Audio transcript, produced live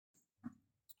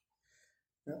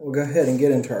We'll go ahead and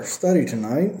get into our study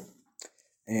tonight.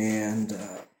 And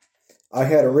I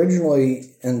had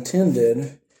originally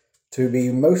intended to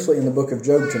be mostly in the book of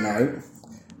Job tonight,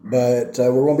 but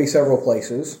we're going to be several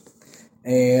places.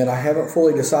 And I haven't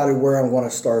fully decided where I'm going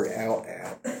to start out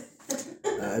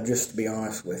at, just to be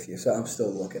honest with you. So I'm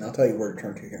still looking. I'll tell you where to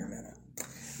turn to here in a minute.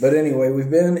 But anyway,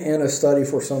 we've been in a study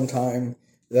for some time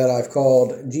that I've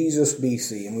called Jesus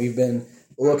BC, and we've been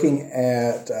looking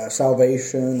at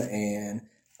salvation and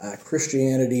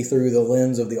Christianity through the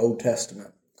lens of the Old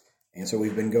Testament. And so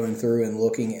we've been going through and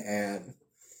looking at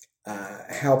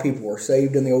how people were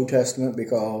saved in the Old Testament,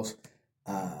 because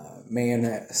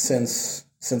man, since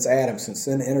Adam, since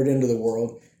sin entered into the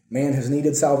world, man has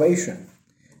needed salvation.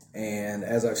 And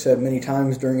as I've said many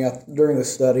times during the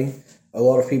study, a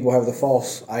lot of people have the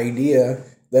false idea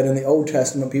that in the Old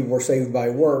Testament people were saved by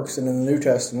works, and in the New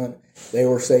Testament they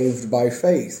were saved by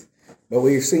faith. But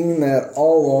we've seen that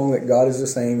all along that God is the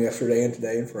same yesterday and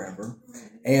today and forever,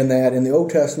 and that in the Old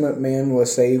Testament man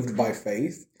was saved by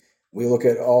faith. We look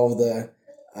at all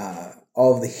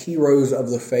of the heroes of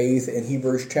the faith in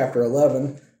Hebrews chapter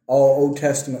 11, all Old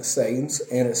Testament saints,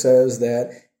 and it says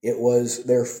that it was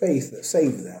their faith that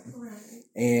saved them. Right.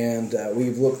 And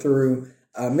we've looked through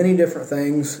many different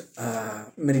things,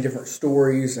 many different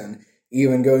stories, and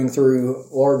even going through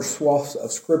large swaths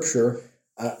of Scripture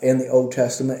in the Old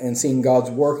Testament and seeing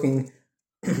God's working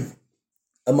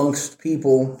amongst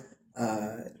people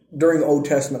during Old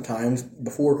Testament times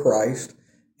before Christ,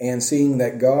 and seeing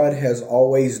that God has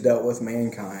always dealt with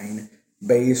mankind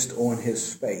based on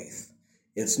his faith.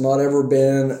 It's not ever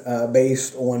been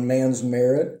based on man's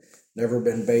merit, never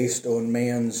been based on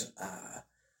man's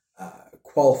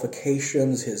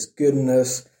qualifications, his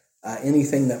goodness,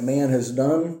 anything that man has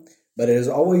done, but it has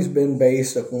always been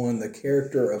based upon the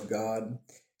character of God.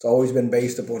 It's always been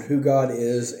based upon who God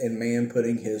is and man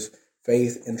putting his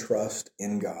faith and trust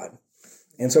in God.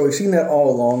 And so we've seen that all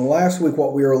along. Last week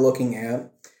what we were looking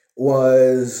at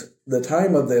was the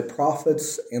time of the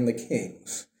prophets and the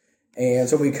kings. And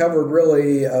so we covered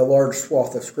really a large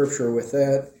swath of Scripture with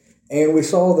that. And we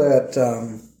saw that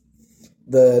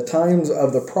the times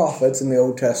of the prophets in the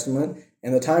Old Testament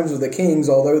and the times of the kings,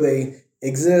 although they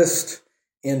exist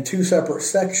in two separate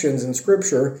sections in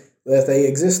Scripture, that they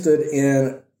existed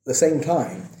in the same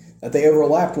time, that they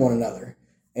overlapped one another.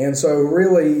 And so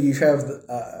really you have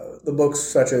the books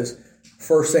such as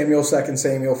 1 Samuel, 2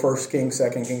 Samuel, 1 Kings, 2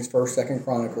 Kings, 1st, 2nd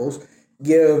Chronicles,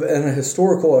 give an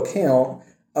historical account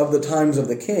of the times of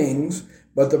the kings,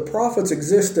 but the prophets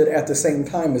existed at the same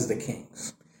time as the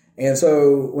kings. And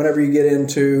so whenever you get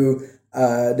into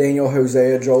Daniel,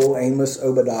 Hosea, Joel, Amos,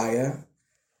 Obadiah,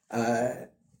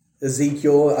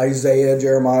 Ezekiel, Isaiah,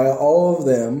 Jeremiah, all of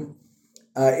them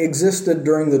existed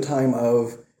during the time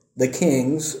of the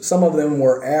kings. Some of them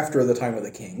were after the time of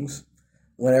the kings,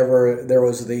 whenever there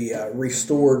was the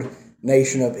restored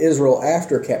nation of Israel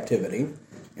after captivity.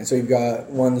 And so you've got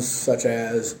ones such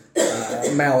as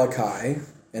Malachi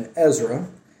and Ezra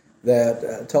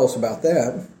that tell us about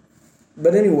that.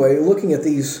 But anyway, looking at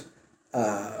these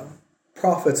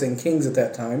prophets and kings at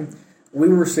that time, we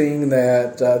were seeing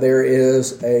that there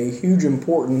is a huge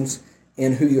importance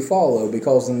in who you follow,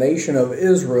 because the nation of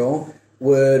Israel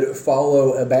would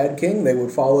follow a bad king, they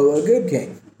would follow a good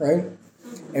king, right?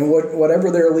 And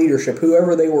whatever their leadership,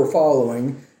 whoever they were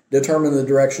following, determined the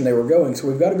direction they were going. So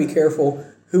we've got to be careful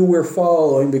who we're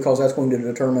following, because that's going to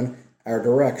determine our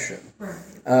direction.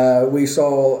 Right. We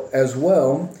saw as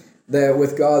well that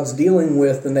with God's dealing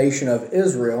with the nation of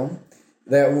Israel,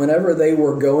 that whenever they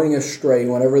were going astray,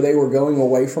 whenever they were going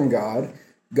away from God,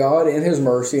 God in his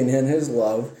mercy and in his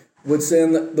love would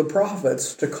send the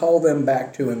prophets to call them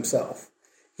back to himself.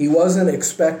 He wasn't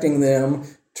expecting them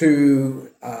to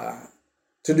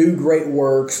do great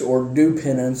works or do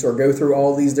penance or go through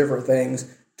all these different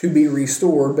things to be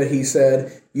restored, but he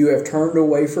said, you have turned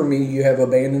away from me, you have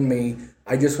abandoned me,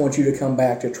 I just want you to come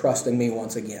back to trusting me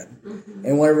once again. Mm-hmm.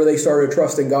 And whenever they started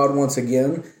trusting God once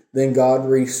again, then God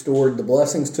restored the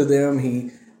blessings to them.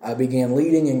 He began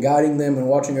leading and guiding them and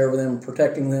watching over them and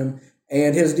protecting them.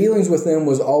 And his dealings with them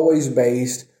was always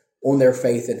based on their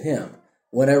faith in him.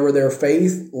 Whenever their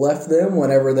faith left them,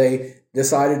 whenever they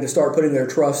decided to start putting their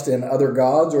trust in other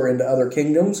gods or into other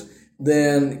kingdoms,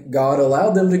 then God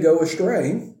allowed them to go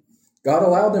astray. God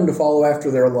allowed them to follow after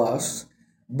their lusts,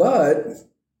 but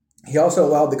he also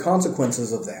allowed the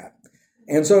consequences of that.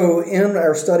 And so in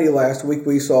our study last week,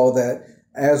 we saw that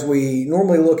as we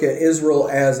normally look at Israel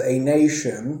as a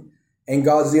nation and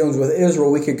God's dealings with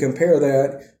Israel, we could compare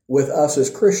that with us as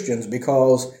Christians,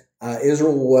 because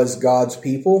Israel was God's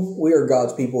people. We are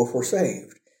God's people if we're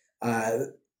saved.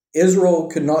 Israel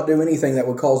could not do anything that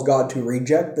would cause God to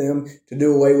reject them, to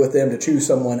do away with them, to choose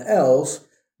someone else.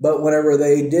 But whenever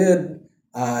they did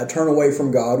turn away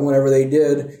from God, whenever they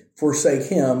did forsake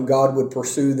Him, God would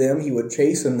pursue them, He would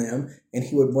chasten them, and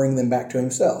He would bring them back to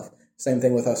Himself. Same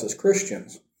thing with us as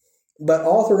Christians. But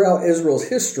all throughout Israel's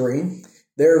history,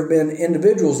 there have been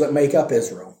individuals that make up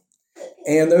Israel.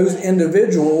 And those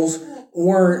individuals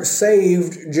weren't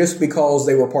saved just because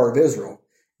they were part of Israel.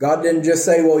 God didn't just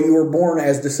say, well, you were born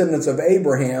as descendants of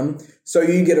Abraham, so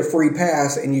you get a free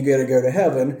pass and you get to go to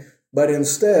heaven. But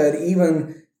instead,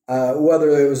 even whether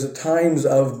it was times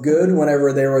of good,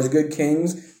 whenever there was good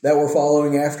kings that were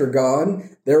following after God,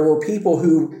 there were people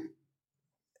who,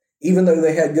 even though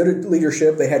they had good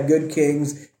leadership, they had good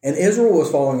kings, and Israel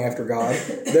was following after God,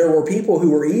 there were people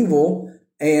who were evil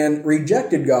and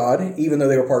rejected God, even though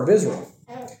they were part of Israel.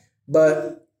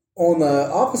 But on the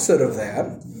opposite of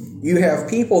that, you have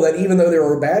people that even though there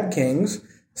were bad kings,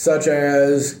 such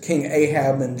as King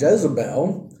Ahab and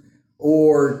Jezebel,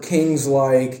 or kings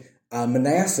like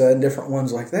Manasseh and different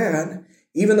ones like that,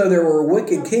 even though there were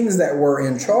wicked kings that were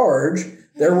in charge,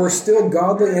 there were still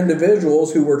godly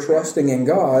individuals who were trusting in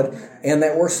God and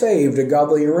that were saved, a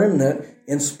godly remnant,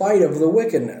 in spite of the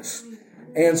wickedness.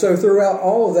 And so throughout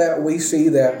all of that, we see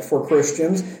that for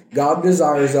Christians, God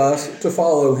desires us to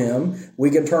follow Him. We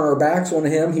can turn our backs on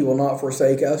Him. He will not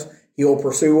forsake us. He will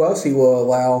pursue us. He will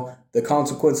allow the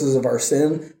consequences of our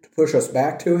sin to push us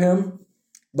back to Him.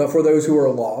 But for those who are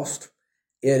lost,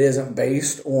 it isn't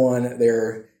based on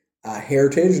their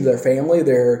heritage, their family,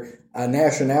 their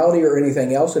nationality, or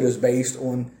anything else. It is based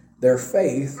on their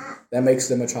faith that makes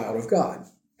them a child of God.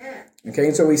 Okay,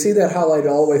 and so we see that highlighted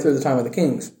all the way through the time of the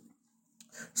kings.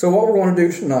 So what we're going to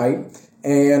do tonight,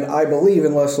 and I believe,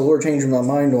 unless the Lord changes my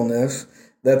mind on this,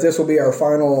 that this will be our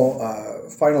final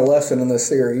lesson in this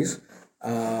series.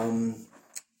 And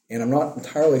I'm not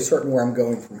entirely certain where I'm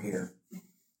going from here.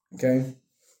 Okay?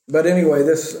 But anyway,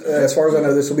 this, as far as I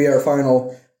know, this will be our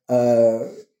final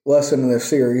lesson in this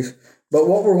series. But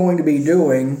what we're going to be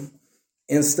doing,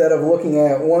 instead of looking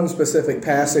at one specific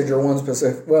passage or one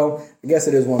specific, well, I guess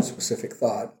it is one specific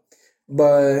thought,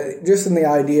 but just in the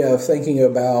idea of thinking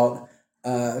about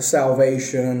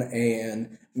salvation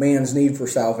and man's need for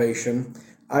salvation,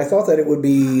 I thought that it would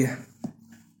be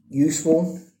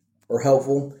useful or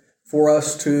helpful for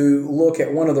us to look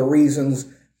at one of the reasons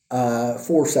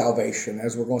for salvation,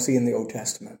 as we're going to see in the Old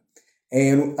Testament.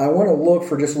 And I want to look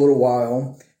for just a little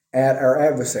while at our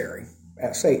adversary,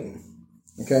 at Satan.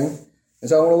 Okay? And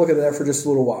so I want to look at that for just a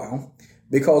little while,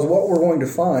 because what we're going to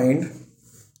find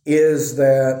is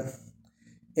that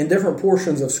in different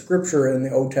portions of Scripture in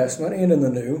the Old Testament and in the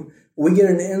New, we get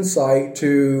an insight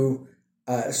to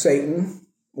Satan,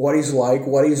 what he's like,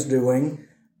 what he's doing,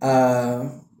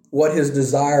 what his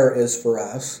desire is for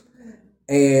us.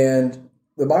 And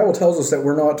the Bible tells us that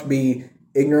we're not to be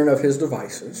ignorant of his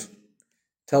devices.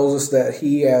 It tells us that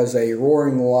he, as a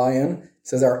roaring lion,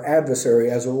 says our adversary,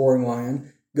 as a roaring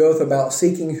lion, goeth about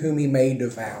seeking whom he may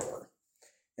devour.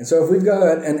 And so if we've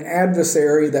got an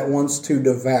adversary that wants to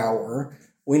devour,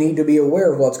 we need to be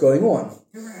aware of what's going on.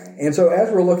 And so as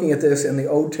we're looking at this in the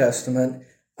Old Testament,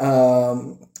 as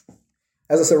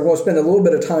I said, we're going to spend a little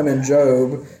bit of time in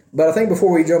Job. But I think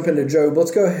before we jump into Job,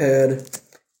 let's go ahead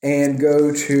and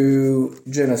go to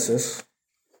Genesis.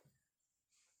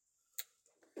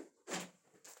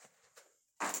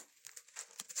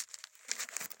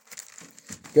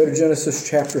 Go to Genesis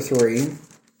chapter 3.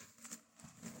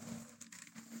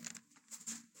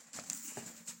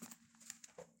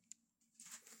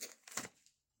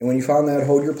 And when you find that,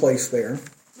 hold your place there.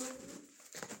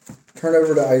 Turn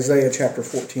over to Isaiah chapter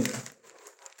 14.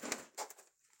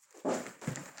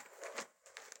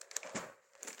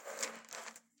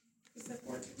 Is that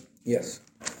 14? Yes.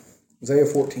 Isaiah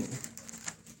 14.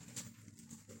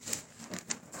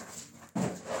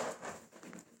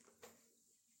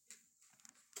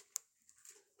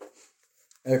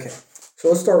 Okay, so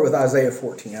let's start with Isaiah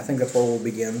 14. I think that's where we'll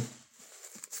begin.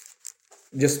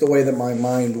 Just the way that my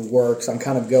mind works, I'm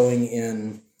kind of going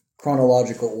in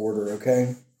chronological order,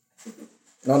 okay?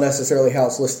 Not necessarily how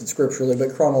it's listed scripturally,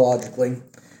 but chronologically.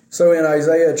 So in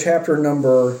Isaiah chapter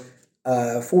number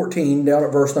 14, down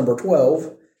at verse number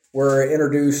 12, we're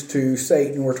introduced to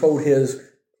Satan. We're told his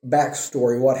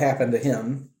backstory, what happened to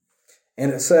him.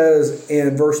 And it says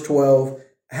in verse 12,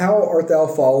 "How art thou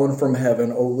fallen from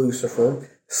heaven, O Lucifer,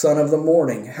 son of the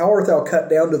morning? How art thou cut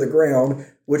down to the ground,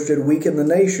 which did weaken the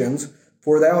nations?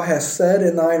 For thou hast said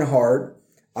in thine heart,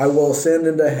 I will ascend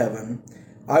into heaven.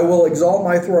 I will exalt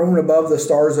my throne above the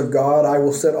stars of God. I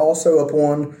will sit also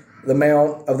upon the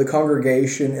mount of the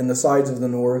congregation in the sides of the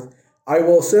north. I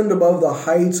will ascend above the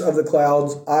heights of the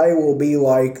clouds. I will be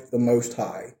like the Most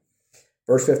High.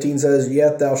 Verse 15 says,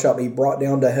 yet thou shalt be brought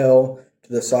down to hell,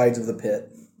 to the sides of the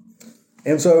pit.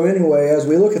 And so anyway, as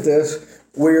we look at this,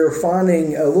 we're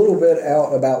finding a little bit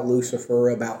out about Lucifer,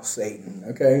 about Satan,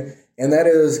 okay? And that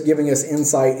is giving us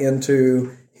insight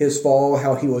into his fall,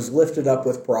 how he was lifted up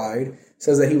with pride. It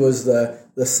says that he was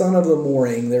the son of the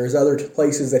morning. There's other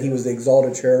places that he was the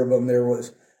exalted cherubim. There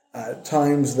was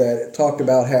times that it talked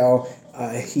about how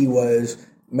he was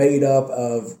made up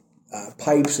of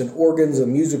pipes and organs, a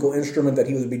musical instrument that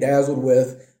he was bedazzled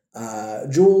with,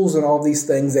 jewels and all these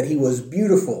things, that he was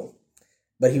beautiful,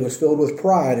 but he was filled with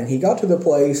pride. And he got to the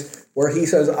place where he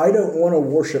says, I don't want to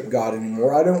worship God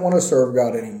anymore. I don't want to serve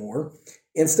God anymore.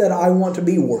 Instead, I want to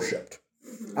be worshiped.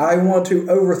 I want to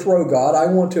overthrow God.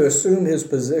 I want to assume his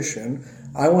position.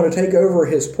 I want to take over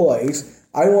his place.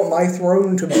 I want my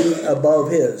throne to be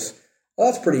above his.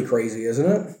 Well, that's pretty crazy, isn't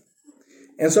it?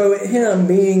 And so him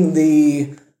being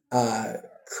the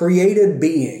created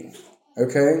being,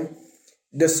 okay,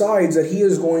 decides that he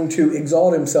is going to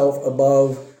exalt himself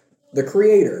above the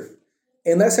Creator.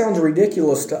 And that sounds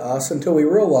ridiculous to us until we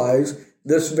realize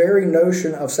this very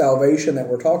notion of salvation that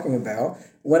we're talking about.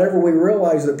 Whenever we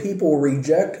realize that people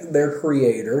reject their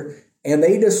Creator and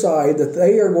they decide that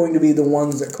they are going to be the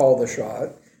ones that call the shot,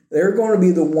 they're going to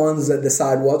be the ones that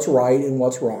decide what's right and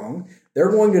what's wrong.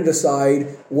 They're going to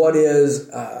decide what is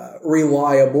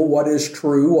reliable, what is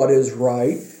true, what is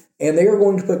right. And they are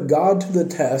going to put God to the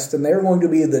test, and they're going to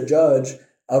be the judge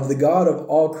of the God of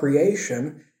all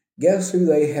creation. Guess who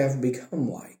they have become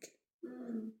like?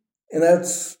 And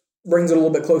that brings it a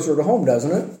little bit closer to home,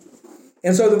 doesn't it?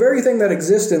 And so the very thing that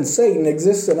exists in Satan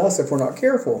exists in us if we're not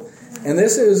careful. And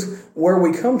this is where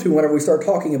we come to whenever we start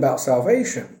talking about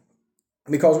salvation.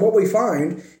 Because what we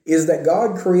find is that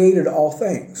God created all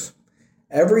things.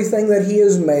 Everything that he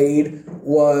has made,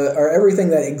 or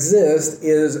everything that exists,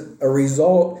 is a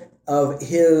result of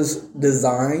his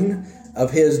design,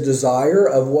 of his desire,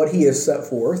 of what he has set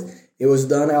forth. It was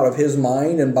done out of his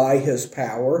mind and by his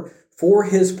power, for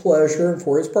his pleasure and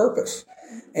for his purpose.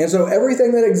 And so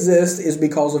everything that exists is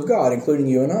because of God, including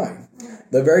you and I.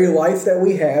 The very life that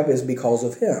we have is because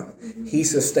of him. He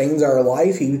sustains our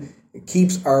life. He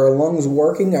keeps our lungs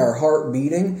working, our heart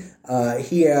beating.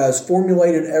 He has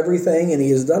formulated everything, and he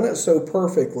has done it so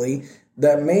perfectly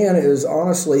that man is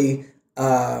honestly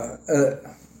a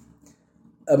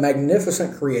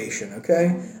magnificent creation,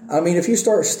 okay? I mean, if you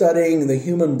start studying the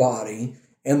human body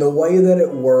and the way that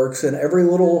it works, and every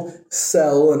little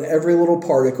cell and every little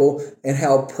particle, and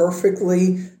how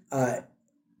perfectly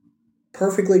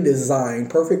designed,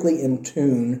 perfectly in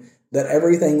tune that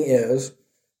everything is,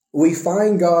 we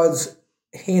find God's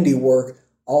handiwork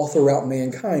all throughout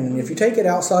mankind. And if you take it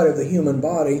outside of the human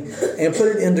body and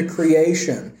put it into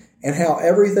creation, and how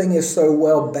everything is so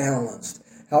well balanced,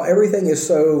 how everything is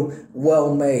so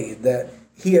well made, that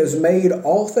he has made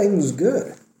all things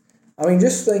good. I mean,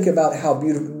 just think about how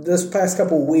beautiful, this past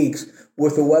couple of weeks,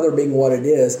 with the weather being what it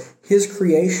is, his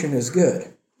creation is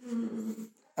good.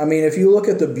 I mean, if you look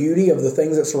at the beauty of the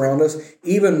things that surround us,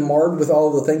 even marred with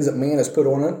all the things that man has put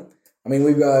on it. I mean,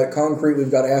 we've got concrete, we've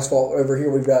got asphalt over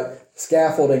here, we've got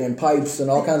scaffolding and pipes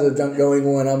and all kinds of junk going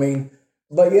on. I mean,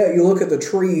 but yeah, you look at the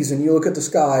trees and you look at the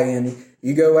sky and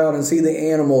you go out and see the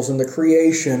animals and the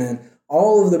creation and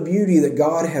all of the beauty that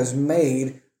God has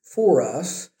made for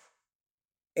us.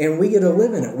 And we get to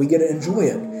live in it. We get to enjoy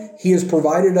it. He has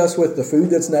provided us with the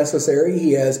food that's necessary.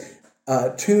 He has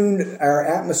tuned our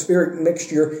atmospheric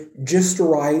mixture just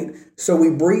right, so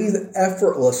we breathe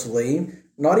effortlessly,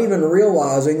 not even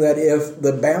realizing that if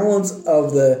the balance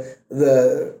of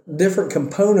the different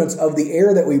components of the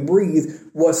air that we breathe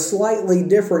was slightly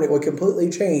different, it would completely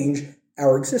change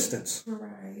our existence.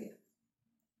 Right.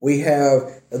 We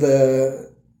have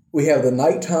the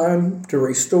nighttime to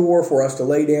restore, for us to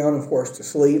lay down and for us to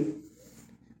sleep.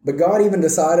 But God even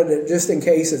decided that just in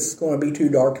case it's going to be too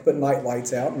dark to put night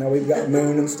lights out. Now we've got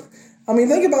moon and stuff. I mean,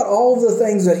 think about all of the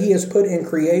things that he has put in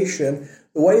creation,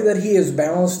 the way that he has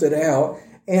balanced it out.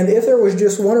 And if there was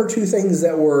just one or two things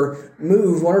that were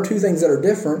moved, one or two things that are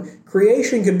different,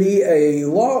 creation could be a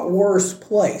lot worse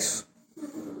place.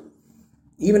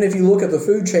 Even if you look at the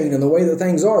food chain and the way that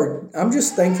things are, I'm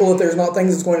just thankful that there's not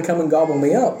things that's going to come and gobble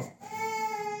me up.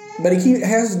 But he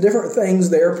has different things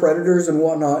there, predators and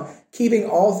whatnot, keeping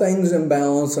all things in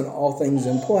balance and all things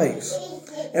in place.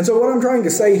 And so what I'm trying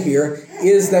to say here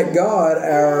is that God,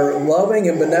 our loving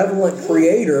and benevolent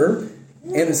creator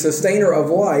and sustainer of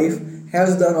life,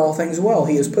 has done all things well.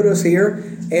 He has put us here,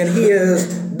 and he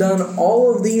has done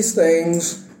all of these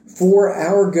things for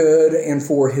our good and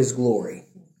for his glory.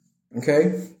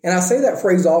 Okay? And I say that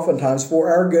phrase oftentimes, for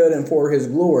our good and for his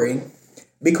glory,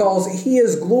 because he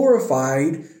is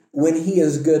glorified when he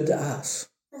is good to us.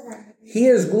 He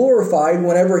is glorified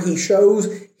whenever he shows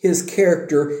his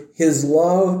character, his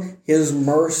love, his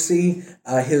mercy,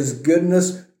 his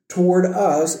goodness toward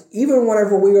us, even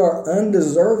whenever we are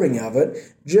undeserving of it.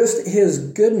 Just his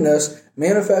goodness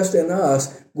manifest in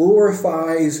us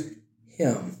glorifies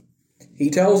him. He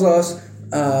tells us,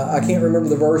 I can't remember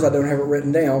the verse, I don't have it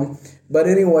written down, but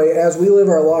anyway, as we live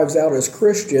our lives out as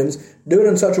Christians, do it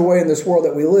in such a way in this world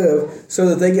that we live so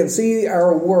that they can see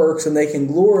our works and they can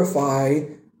glorify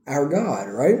our God,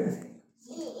 right?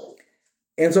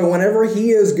 And so whenever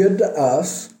he is good to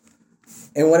us,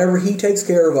 and whenever he takes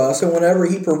care of us, and whenever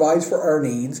he provides for our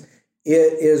needs,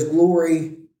 it is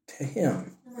glory to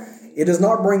him. It does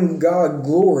not bring God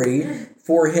glory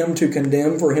for him to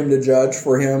condemn, for him to judge,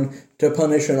 for him to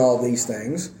punish and all these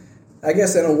things. I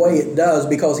guess in a way it does,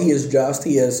 because he is just,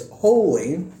 he is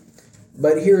holy.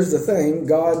 But here's the thing,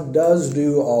 God does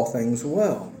do all things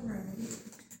well.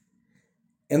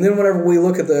 And then whenever we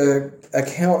look at the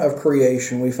account of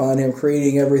creation, we find him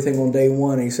creating everything on day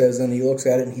one. He says, and he looks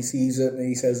at it and he sees it and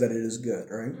he says that it is good,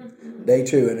 right? Mm-hmm. Day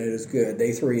 2 and it is good.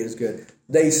 Day 3 it is good.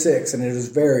 Day 6 and it is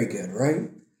very good,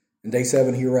 right? And day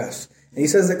 7 he rests. And he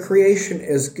says that creation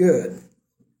is good.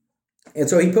 And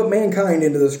so he put mankind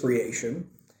into this creation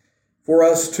for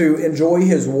us to enjoy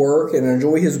his work and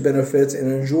enjoy his benefits and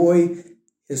enjoy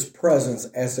his presence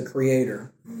as the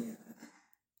creator.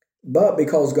 But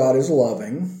because God is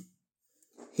loving,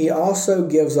 he also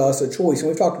gives us a choice. And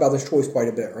we've talked about this choice quite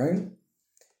a bit, right?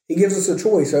 He gives us a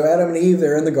choice. So Adam and Eve,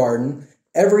 they're in the garden.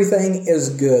 Everything is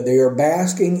good. They are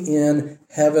basking in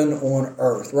heaven on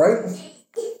earth, right?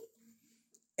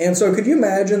 And so could you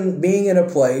imagine being in a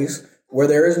place where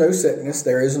there is no sickness,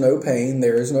 there is no pain,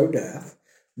 there is no death?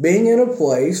 Being in a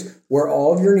place where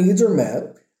all of your needs are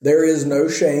met, there is no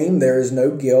shame, there is no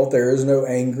guilt, there is no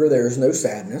anger, there is no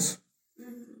sadness.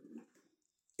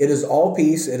 It is all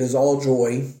peace, it is all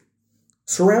joy.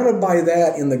 Surrounded by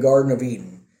that in the Garden of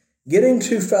Eden. Getting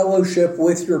to fellowship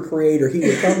with your Creator. He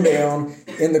would come down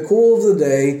in the cool of the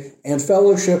day and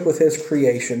fellowship with his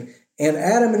creation. And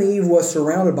Adam and Eve was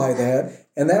surrounded by that.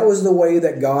 And that was the way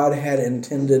that God had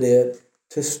intended it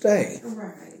to stay.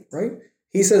 Right?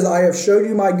 He says, I have showed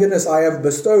you my goodness. I have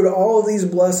bestowed all of these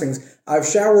blessings. I've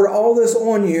showered all this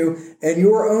on you. And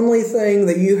your only thing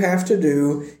that you have to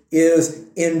do is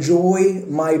enjoy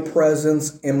my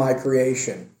presence in my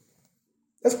creation.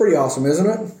 That's pretty awesome, isn't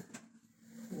it?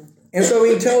 And so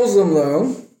he tells them,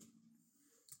 though,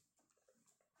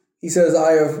 he says,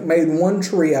 I have made one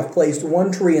tree, I've placed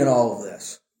one tree in all of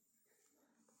this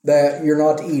that you're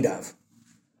not to eat of.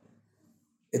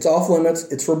 It's off limits,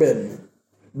 it's forbidden.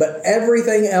 But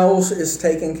everything else is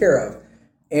taken care of.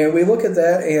 And we look at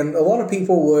that, and a lot of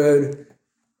people would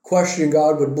question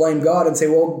God, would blame God and say,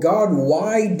 well, God,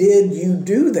 why did you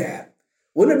do that?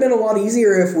 Wouldn't it have been a lot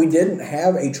easier if we didn't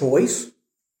have a choice?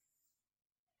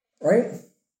 Right?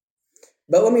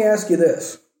 But let me ask you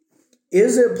this.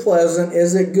 Is it pleasant,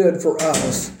 is it good for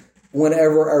us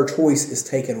whenever our choice is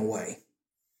taken away?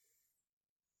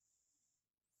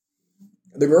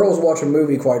 The girls watch a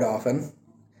movie quite often,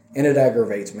 and it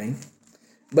aggravates me.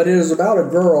 But it is about a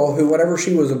girl who, whenever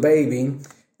she was a baby,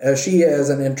 she has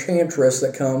an enchantress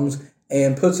that comes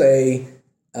and puts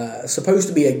supposed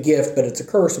to be a gift, but it's a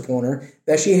curse upon her,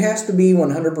 that she has to be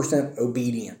 100%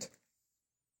 obedient.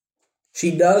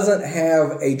 She doesn't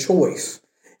have a choice.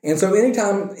 And so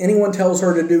anytime anyone tells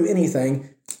her to do anything,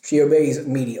 she obeys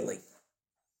immediately.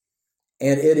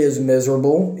 And it is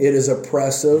miserable, it is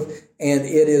oppressive, and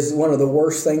it is one of the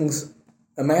worst things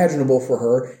imaginable for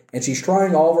her. And she's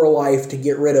trying all of her life to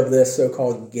get rid of this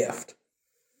so-called gift,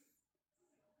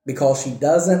 because she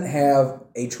doesn't have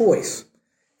a choice.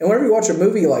 And whenever you watch a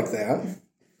movie like that,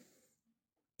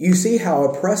 you see how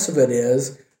oppressive it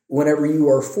is whenever you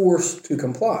are forced to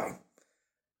comply.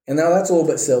 And now that's a little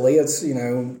bit silly. It's,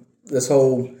 this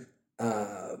whole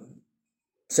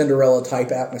Cinderella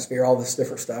type atmosphere, all this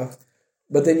different stuff.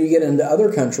 But then you get into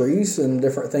other countries and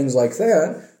different things like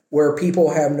that where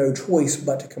people have no choice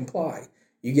but to comply.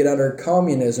 You get under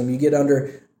communism, you get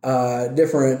under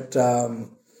different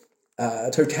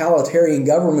totalitarian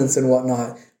governments and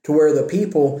whatnot, to where the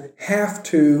people have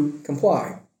to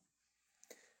comply.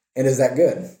 And is that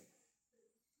good?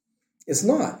 It's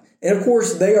not. And of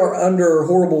course, they are under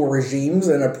horrible regimes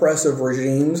and oppressive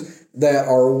regimes that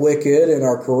are wicked and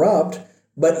are corrupt.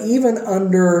 But even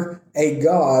under a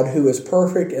God who is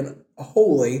perfect and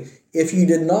holy, if you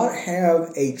did not have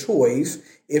a choice,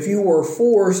 if you were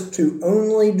forced to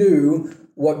only do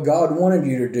what God wanted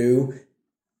you to do,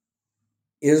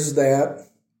 is that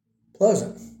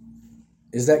pleasant?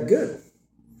 Is that good?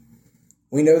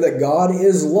 We know that God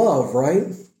is love, right?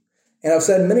 And I've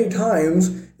said many times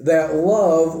that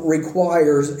love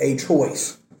requires a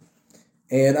choice.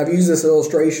 And I've used this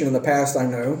illustration in the past, I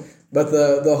know, but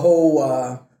the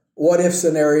whole what if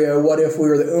scenario, what if we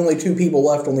were the only two people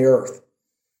left on the earth,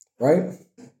 right?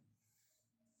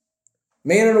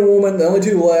 Man and a woman, the only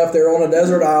two left, they're on a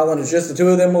desert island, it's just the two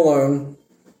of them alone.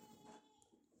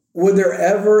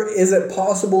 Is it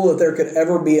possible that there could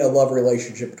ever be a love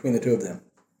relationship between the two of them?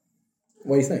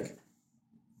 What do you think?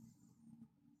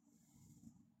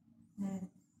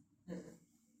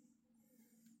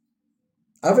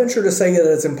 I venture to say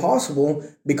that it's impossible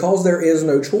because there is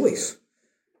no choice.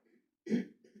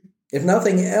 If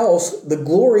nothing else, the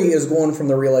glory is gone from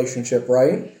the relationship,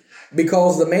 right?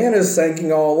 Because the man is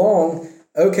thinking all along,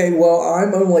 okay, well,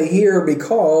 I'm only here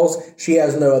because she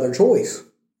has no other choice.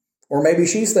 Or maybe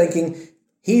she's thinking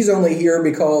he's only here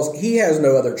because he has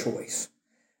no other choice.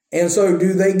 And so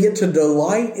do they get to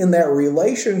delight in that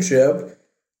relationship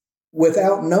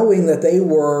without knowing that they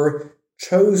were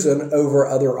chosen over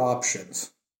other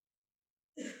options?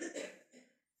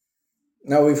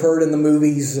 Now, we've heard in the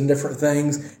movies and different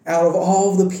things, out of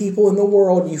all of the people in the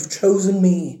world, you've chosen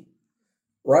me,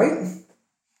 right?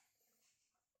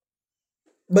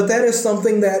 But that is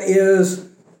something that is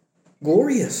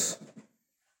glorious,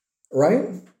 right?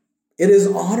 It is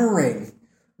honoring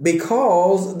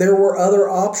because there were other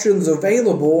options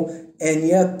available and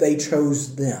yet they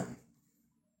chose them,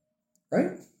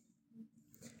 right?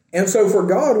 And so for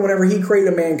God, whenever he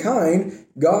created mankind,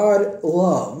 God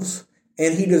loves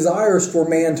and he desires for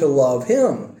man to love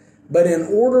him. But in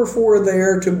order for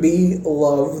there to be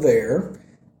love there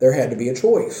had to be a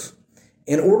choice.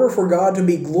 In order for God to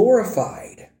be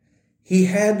glorified, he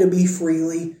had to be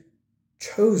freely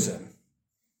chosen,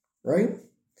 right?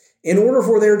 In order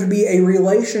for there to be a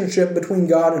relationship between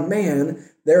God and man,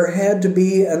 there had to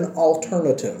be an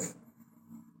alternative.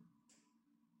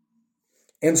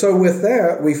 And so with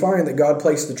that, we find that God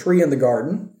placed the tree in the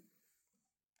garden.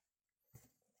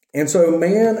 And so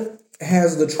man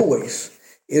has the choice.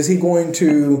 Is he going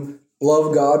to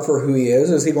love God for who he is?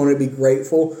 Is he going to be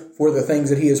grateful for the things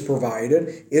that he has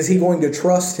provided? Is he going to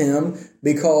trust him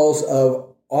because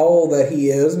of all that he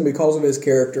is and because of his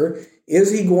character?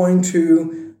 Is he going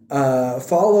to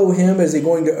follow him? Is he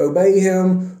going to obey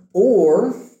him?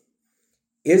 Or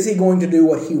is he going to do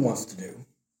what he wants to do?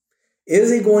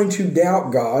 Is he going to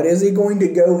doubt God? Is he going to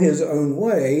go his own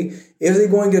way? Is he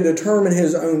going to determine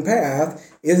his own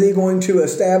path? Is he going to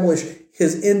establish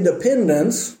his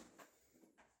independence?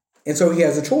 And so he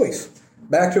has a choice.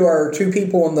 Back to our two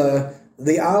people on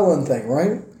the island thing,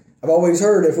 right? I've always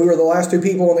heard if we were the last two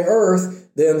people on the earth,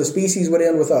 then the species would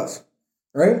end with us,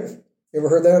 right? You ever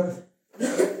heard that?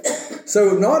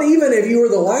 So not even if you were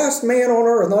the last man on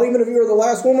earth, not even if you were the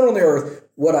last woman on the earth,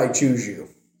 would I choose you.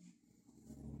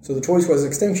 So the choice was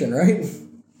extinction, right?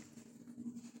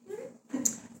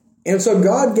 And so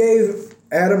God gave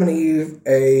Adam and Eve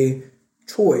a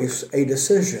choice, a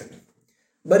decision.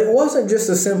 But it wasn't just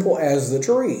as simple as the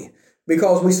tree,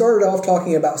 because we started off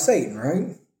talking about Satan,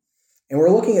 right? And we're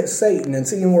looking at Satan and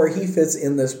seeing where he fits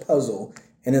in this puzzle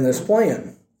and in this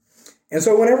plan. And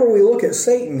so whenever we look at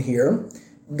Satan here,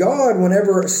 God,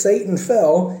 whenever Satan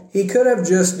fell, he could have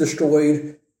just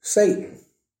destroyed Satan,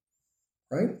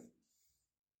 right?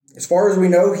 As far as we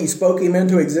know, he spoke him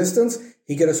into existence.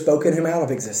 He could have spoken him out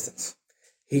of existence.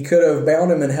 He could have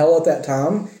bound him in hell at that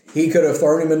time. He could have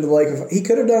thrown him into the lake of fire. He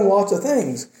could have done lots of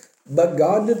things. But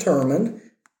God determined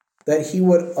that he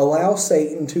would allow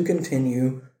Satan to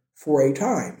continue for a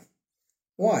time.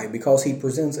 Why? Because he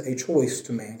presents a choice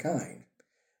to mankind.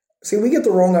 See, we get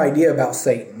the wrong idea about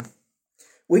Satan.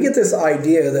 We get this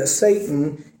idea that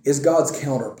Satan is God's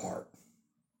counterpart,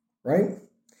 right?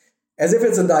 As if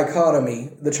it's a dichotomy.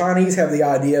 The Chinese have the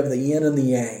idea of the yin and the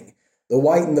yang, the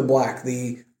white and the black,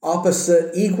 the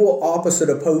equal opposite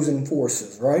opposing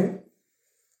forces, right?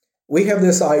 We have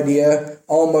this idea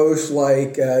almost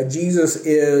like Jesus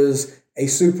is a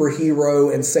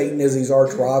superhero and Satan is his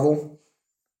arch rival,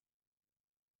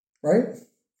 right?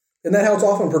 Isn't that how it's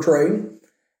often portrayed?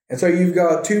 And so you've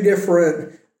got two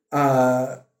different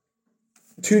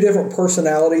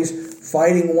personalities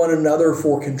fighting one another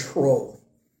for control.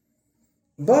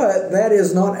 But that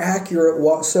is not accurate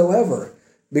whatsoever,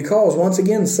 because once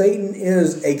again, Satan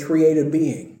is a created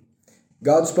being.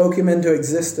 God spoke him into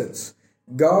existence.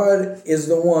 God is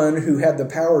the one who had the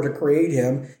power to create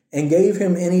him and gave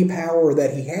him any power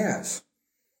that he has,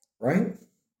 right?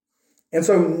 And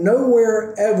so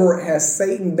nowhere ever has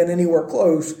Satan been anywhere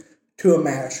close to a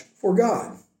match for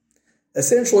God.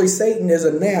 Essentially, Satan is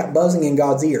a gnat buzzing in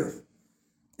God's ear.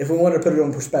 if we want to put it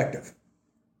in perspective.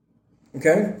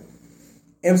 Okay?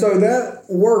 And so that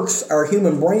works our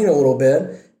human brain a little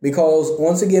bit, because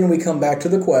once again we come back to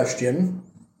the question,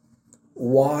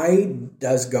 why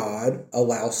does God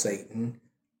allow Satan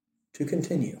to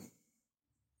continue?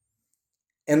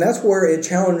 And that's where it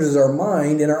challenges our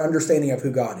mind and our understanding of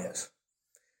who God is.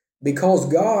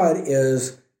 Because God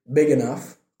is big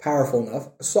enough, powerful enough,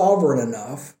 sovereign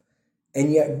enough,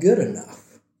 and yet good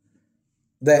enough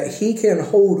that he can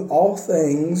hold all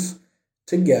things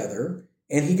together,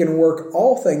 and he can work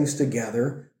all things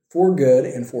together for good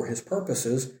and for his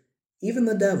purposes, even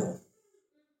the devil.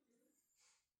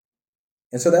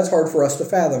 And so that's hard for us to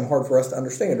fathom, hard for us to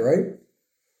understand, right?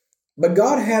 But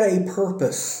God had a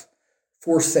purpose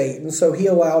for Satan, so he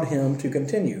allowed him to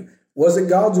continue. Was it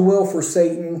God's will for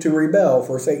Satan to rebel,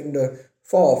 for Satan to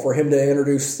fall, for him to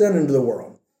introduce sin into the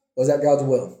world? Was that God's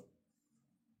will?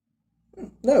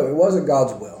 No, it wasn't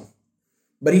God's will.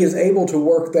 But he is able to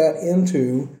work that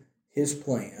into his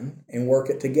plan and work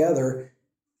it together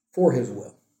for his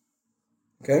will.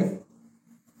 Okay?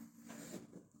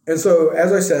 And so,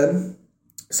 as I said,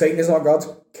 Satan is not God's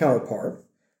counterpart,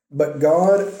 but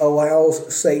God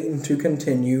allows Satan to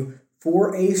continue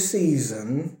for a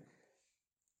season,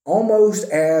 almost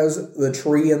as the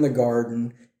tree in the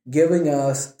garden, giving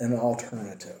us an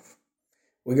alternative.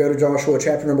 We go to Joshua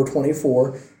chapter number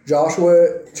 24.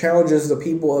 Joshua challenges the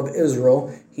people of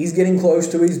Israel. He's getting close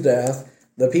to his death.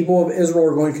 The people of Israel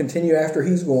are going to continue after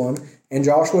he's gone. And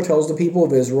Joshua tells the people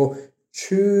of Israel,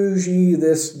 choose ye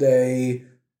this day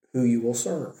who you will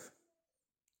serve.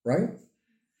 Right?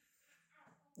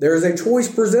 There is a choice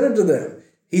presented to them.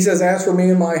 He says, as for me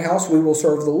and my house, we will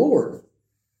serve the Lord.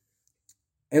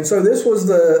 And so this was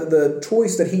the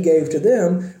choice that he gave to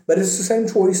them, but it's the same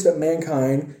choice that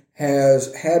mankind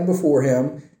has had before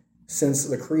him since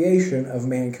the creation of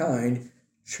mankind.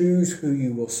 Choose who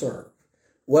you will serve.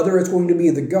 Whether it's going to be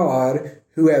the God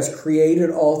who has created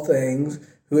all things,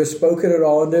 who has spoken it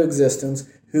all into existence,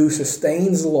 who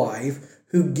sustains life,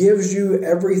 who gives you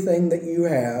everything that you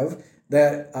have,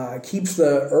 that keeps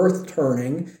the earth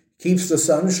turning, keeps the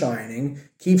sun shining,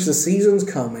 keeps the seasons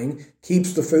coming,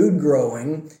 keeps the food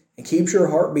growing, and keeps your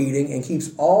heart beating, and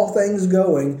keeps all things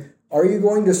going. Are you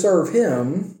going to serve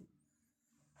him,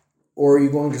 or are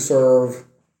you going to serve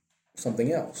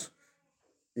something else?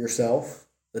 Yourself,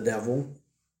 the devil,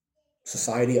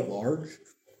 society at large?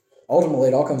 Ultimately,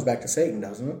 it all comes back to Satan,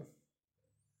 doesn't it?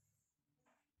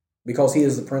 Because he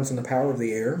is the prince and the power of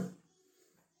the air.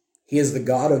 He is the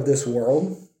God of this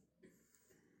world.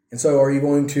 And so are you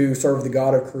going to serve the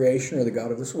God of creation or the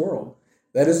God of this world?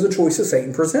 That is the choice that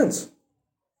Satan presents.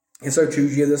 And so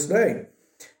choose ye this day.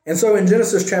 And so in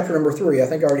Genesis chapter number 3, I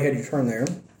think I already had you turn there.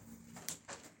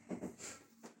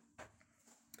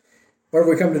 Whenever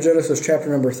we come to Genesis chapter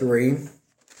number 3,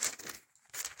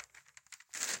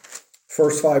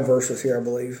 first 5 verses here, I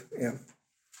believe. Yeah.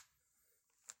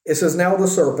 It says, now the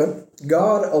serpent,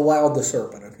 God allowed the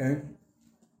serpent, okay?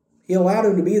 He allowed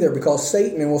him to be there because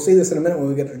Satan, and we'll see this in a minute when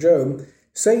we get to Job,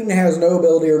 Satan has no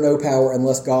ability or no power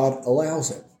unless God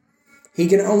allows it. He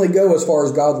can only go as far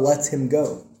as God lets him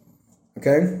go.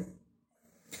 Okay?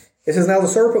 It says, now the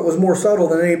serpent was more subtle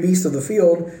than any beast of the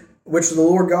field, which the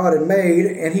Lord God had made,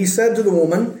 and he said to the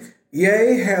woman,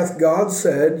 yea, hath God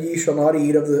said, ye shall not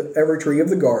eat of every tree of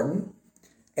the garden?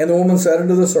 And the woman said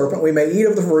unto the serpent, we may eat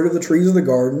of the fruit of the trees of the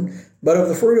garden, but of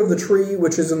the fruit of the tree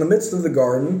which is in the midst of the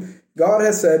garden, God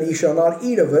hath said, ye shall not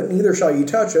eat of it, neither shall ye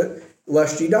touch it,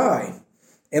 lest ye die.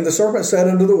 And the serpent said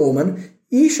unto the woman,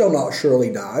 ye shall not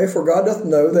surely die, for God doth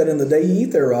know that in the day ye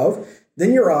eat thereof,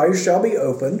 then your eyes shall be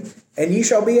opened, and ye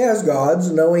shall be as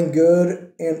gods, knowing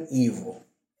good and evil.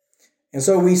 And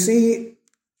so we see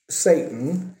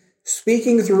Satan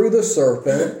speaking through the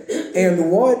serpent,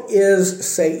 and what is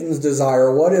Satan's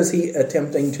desire? What is he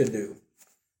attempting to do?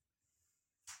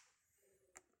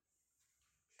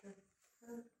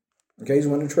 Okay, he's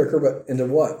wanting to trick her, but into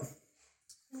what?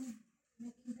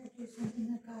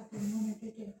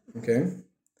 Okay.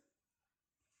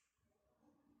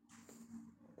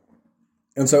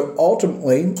 And so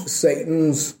ultimately,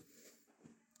 Satan's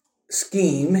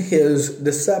scheme, his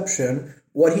deception,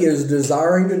 what he is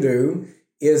desiring to do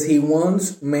is he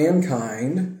wants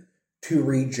mankind to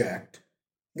reject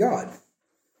God.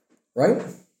 Right?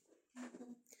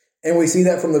 And we see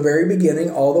that from the very beginning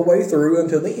all the way through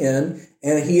until the end,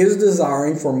 and he is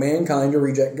desiring for mankind to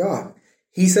reject God.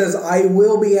 He says, I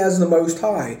will be as the Most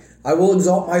High. I will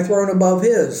exalt my throne above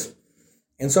his.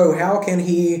 And so how can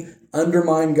he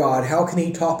undermine God? How can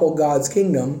he topple God's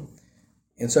kingdom?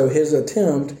 And so his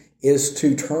attempt is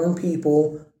to turn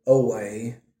people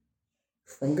away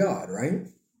from God, right?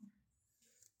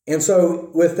 And so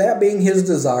with that being his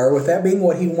desire, with that being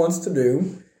what he wants to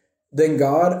do, then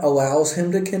God allows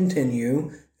him to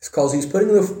continue. It's because he's putting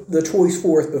the choice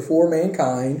forth before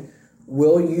mankind.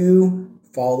 Will you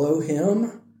follow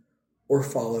him or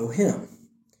follow him?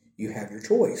 You have your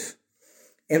choice.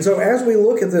 And so as we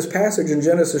look at this passage in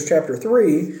Genesis chapter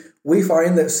 3, we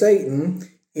find that Satan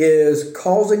is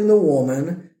causing the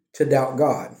woman to doubt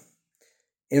God.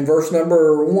 In verse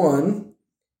number 1,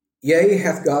 yea,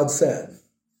 hath God said,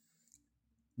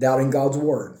 doubting God's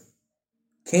word.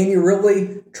 Can you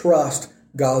really trust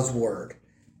God's word?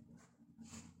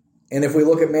 And if we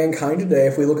look at mankind today,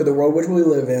 if we look at the world which we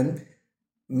live in,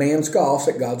 man scoffs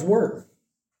at God's word.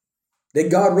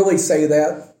 Did God really say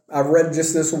that? I've read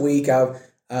just this week, I've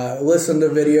listened to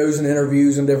videos and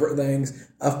interviews and different things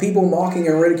of people mocking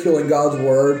and ridiculing God's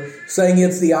word, saying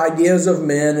it's the ideas of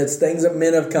men, it's things that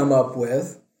men have come up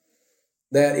with,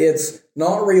 that it's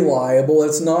not reliable,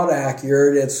 it's not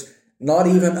accurate, it's not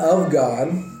even of God.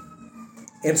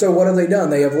 And so what have they done?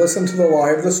 They have listened to the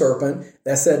lie of the serpent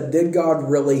that said, did God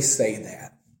really say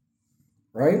that?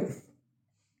 Right?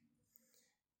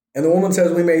 And the woman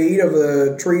says, we may eat of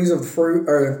the trees of fruit,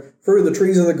 or fruit of the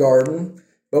trees of the garden,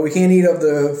 but we can't eat of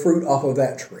the fruit off of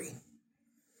that tree.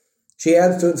 She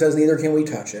adds to it and says, neither can we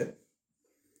touch it.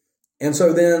 And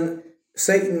so then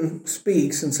Satan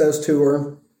speaks and says to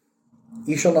her,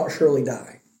 ye shall not surely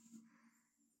die.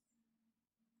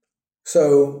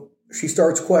 So she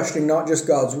starts questioning not just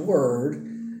God's word,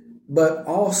 but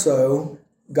also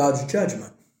God's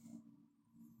judgment.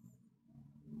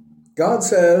 God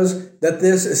says that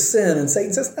this is sin, and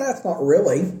Satan says, that's not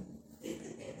really.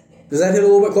 Does that hit a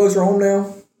little bit closer home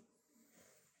now?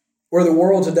 Where the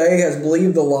world today has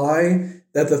believed the lie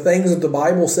that the things that the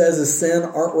Bible says is sin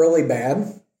aren't really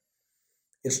bad.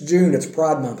 It's June, it's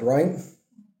Pride Month, right?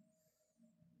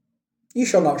 You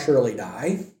shall not surely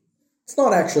die. It's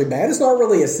not actually bad. It's not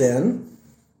really a sin,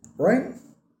 right?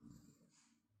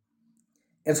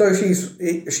 And so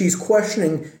she's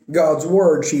questioning God's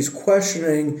word. She's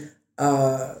questioning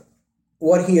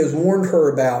what he has warned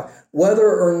her about, whether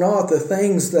or not the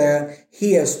things that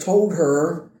he has told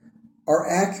her are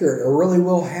accurate or really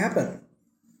will happen.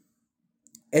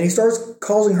 And he starts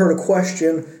causing her to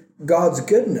question God's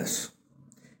goodness.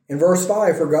 In verse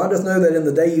 5, for God doth know that in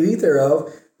the day you eat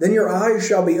thereof, then your eyes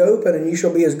shall be open, and ye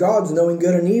shall be as gods, knowing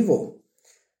good and evil.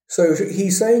 So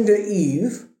he's saying to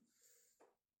Eve,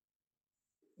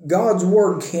 God's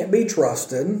word can't be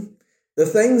trusted. The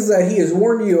things that he has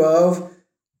warned you of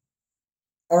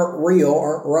aren't real,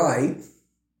 aren't right.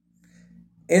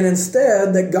 And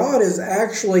instead, that God is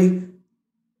actually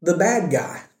the bad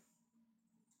guy.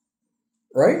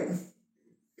 Right?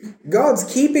 God's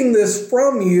keeping this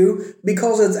from you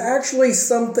because it's actually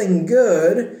something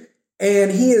good,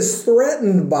 and he is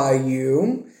threatened by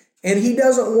you, and he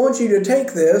doesn't want you to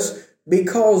take this,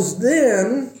 because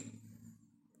then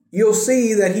you'll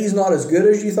see that he's not as good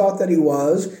as you thought that he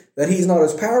was, that he's not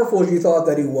as powerful as you thought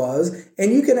that he was,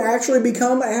 and you can actually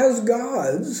become as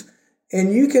gods,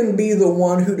 and you can be the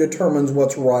one who determines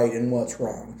what's right and what's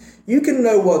wrong. You can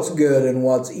know what's good and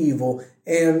what's evil,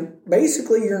 and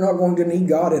basically you're not going to need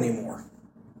God anymore.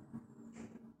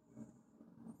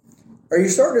 Are you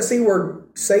starting to see where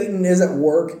Satan is at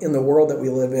work in the world that we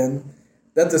live in?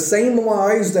 That the same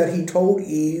lies that he told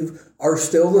Eve are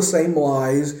still the same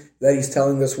lies that he's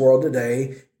telling this world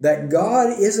today, that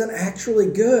God isn't actually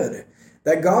good,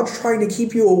 that God's trying to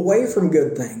keep you away from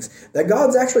good things, that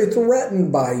God's actually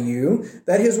threatened by you,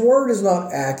 that his word is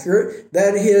not accurate,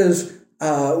 that his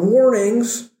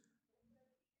warnings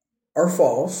are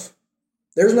false.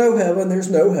 There's no heaven, there's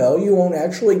no hell, you won't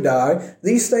actually die.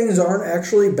 These things aren't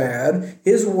actually bad.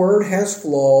 His word has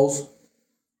flaws,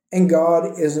 and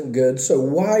God isn't good, so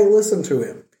why listen to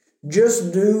him?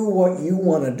 Just do what you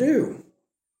want to do.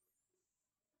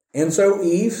 And so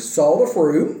Eve saw the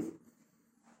fruit.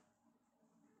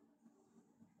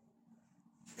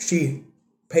 She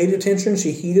paid attention,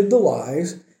 she heeded the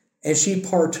lies, and she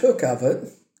partook of it.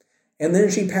 And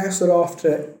then she passed it off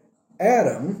to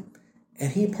Adam,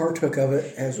 and he partook of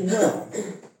it as well.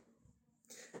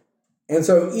 And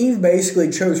so Eve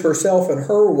basically chose herself and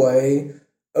her way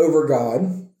over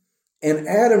God, and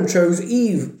Adam chose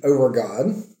Eve over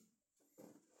God,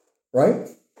 right?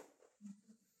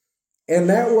 And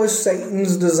that was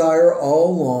Satan's desire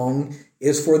all along,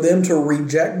 is for them to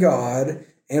reject God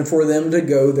and for them to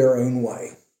go their own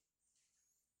way.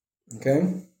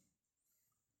 Okay?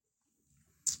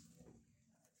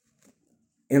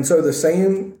 And so the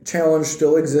same challenge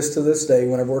still exists to this day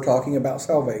whenever we're talking about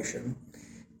salvation,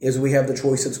 is we have the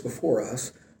choice that's before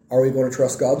us. Are we going to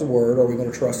trust God's word? Are we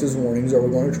going to trust his warnings? Are we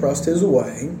going to trust his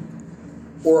way?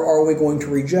 or are we going to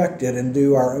reject it and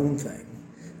do our own thing?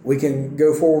 We can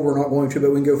go forward, we're not going to, but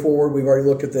we can go forward. We've already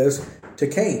looked at this to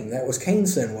Cain. That was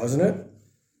Cain's sin, wasn't it?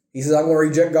 He says, I'm going to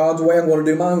reject God's way, I'm going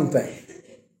to do my own thing.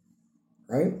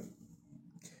 Right?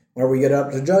 Whenever we get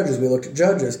up to Judges, we looked at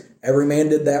Judges. Every man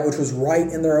did that which was right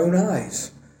in their own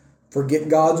eyes. Forget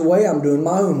God's way, I'm doing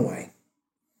my own way.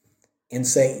 And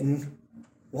Satan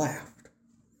laughed.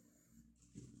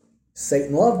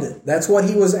 Satan loved it. That's what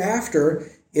he was after,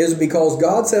 is because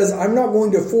God says, I'm not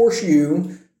going to force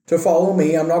you to follow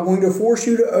me. I'm not going to force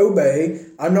you to obey.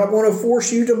 I'm not going to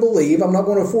force you to believe. I'm not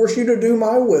going to force you to do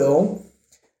my will.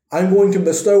 I'm going to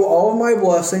bestow all of my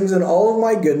blessings and all of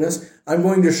my goodness. I'm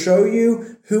going to show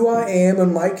you who I am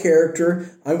and my character.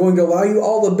 I'm going to allow you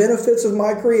all the benefits of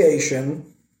my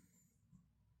creation.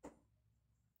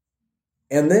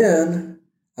 And then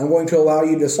I'm going to allow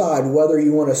you to decide whether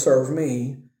you want to serve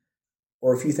me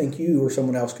or if you think you or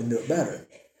someone else can do it better.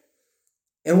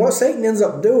 And what Satan ends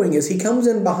up doing is he comes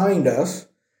in behind us,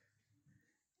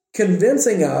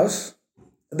 convincing us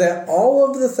that all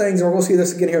of the things, and we're going to see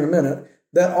this again here in a minute,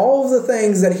 that all of the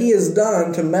things that he has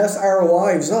done to mess our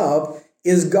lives up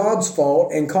is God's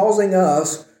fault and causing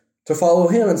us to follow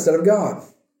him instead of God.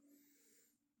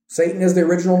 Satan is the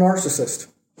original narcissist.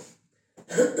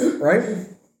 Right?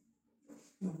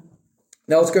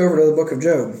 Now let's go over to the book of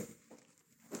Job.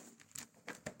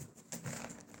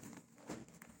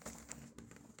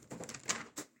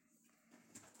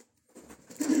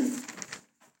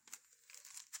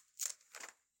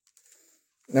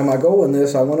 Now my goal in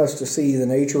this, I want us to see the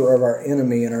nature of our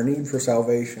enemy and our need for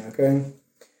salvation, okay?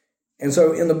 And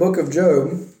so in the book of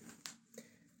Job,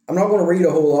 I'm not going to read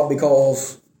a whole lot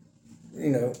because,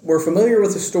 we're familiar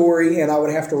with the story and I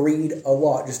would have to read a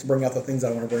lot just to bring out the things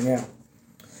I want to bring out.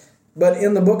 But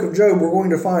in the book of Job, we're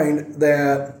going to find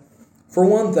that, for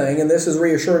one thing, and this is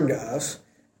reassuring to us,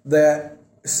 that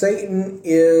Satan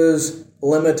is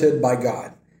limited by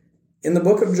God. In the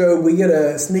book of Job, we get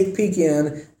a sneak peek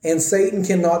in, and Satan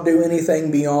cannot do anything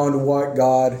beyond what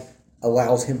God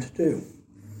allows him to do.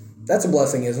 That's a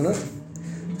blessing, isn't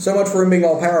it? So much for him being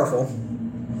all-powerful.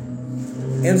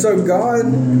 And so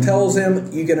God tells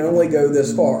him, you can only go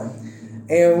this far.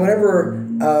 And whenever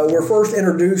we're first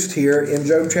introduced here in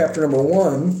Job chapter number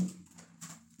 1,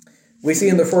 we see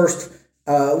in the first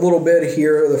little bit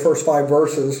here, the first 5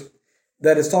 verses,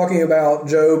 that it's talking about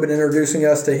Job and introducing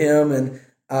us to him and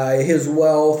his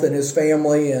wealth and his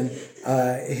family and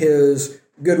his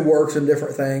good works and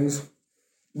different things.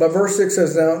 But verse 6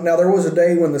 says, Now there was a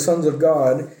day when the sons of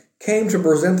God came to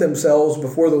present themselves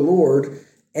before the Lord,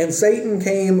 and Satan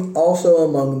came also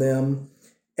among them.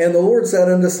 And the Lord said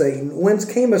unto Satan, Whence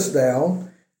camest thou?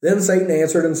 Then Satan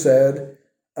answered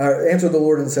the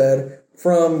Lord and said,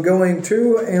 From going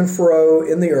to and fro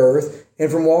in the earth,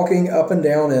 and from walking up and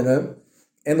down in it.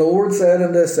 And the Lord said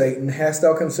unto Satan, Hast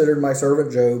thou considered my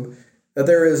servant Job, that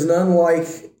there is none like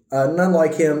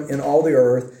him in all the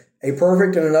earth, a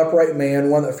perfect and an upright man,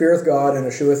 one that feareth God and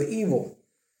escheweth evil?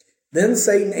 Then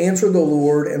Satan answered the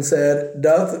Lord and said,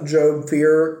 Doth Job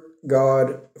fear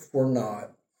God for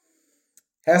naught?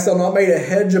 Hast thou not made a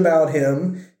hedge about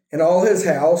him and all his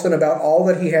house, and about all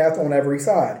that he hath on every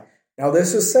side? Now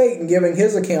this is Satan giving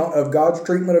his account of God's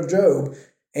treatment of Job,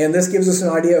 and this gives us an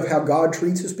idea of how God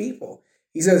treats his people.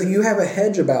 He says, you have a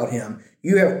hedge about him.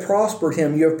 You have prospered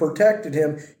him. You have protected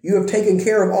him. You have taken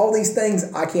care of all these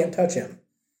things. I can't touch him.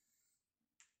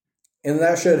 And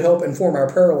that should help inform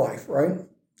our prayer life, right?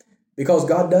 Because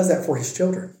God does that for his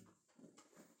children.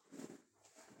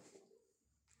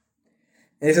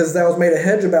 And he says, Thou hast made a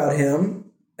hedge about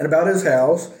him and about his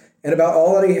house and about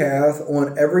all that he hath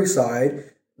on every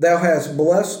side. Thou hast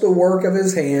blessed the work of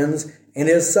his hands, and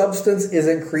his substance is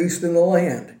increased in the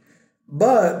land.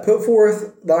 But put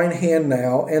forth thine hand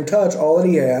now, and touch all that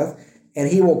he hath, and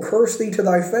he will curse thee to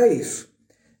thy face.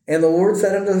 And the Lord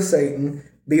said unto Satan,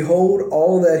 Behold,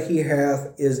 all that he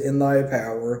hath is in thy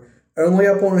power. Only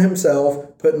upon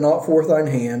himself put not forth thine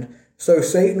hand. So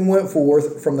Satan went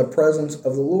forth from the presence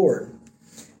of the Lord.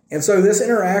 And so this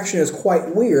interaction is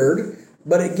quite weird,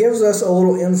 but it gives us a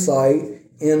little insight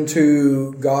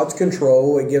into God's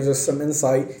control. It gives us some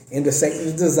insight into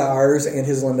Satan's desires and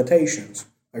his limitations.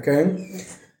 Okay?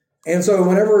 And so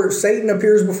whenever Satan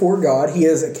appears before God, he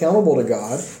is accountable to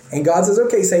God. And God says,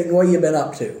 okay, Satan, what have you been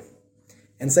up to?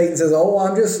 And Satan says,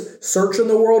 I'm just searching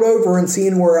the world over and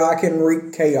seeing where I can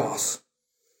wreak chaos.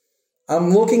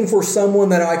 I'm looking for someone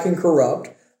that I can corrupt.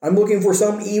 I'm looking for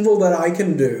some evil that I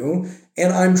can do.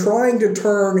 And I'm trying to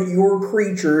turn your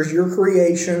creatures, your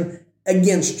creation,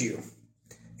 against you.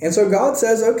 And so God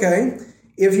says, okay,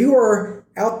 if you are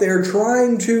out there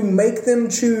trying to make them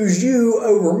choose you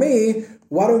over me,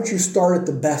 why don't you start at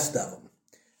the best of them?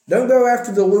 Don't go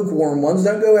after the lukewarm ones.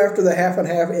 Don't go after the half and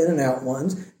half, in and out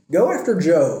ones. Go after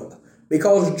Job,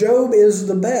 because Job is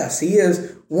the best. He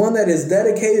is one that is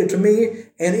dedicated to me,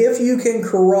 and if you can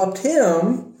corrupt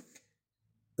him,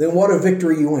 then what a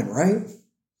victory you win, right?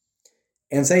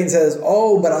 And Satan says,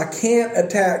 oh, but I can't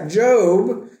attack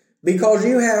Job because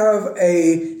you have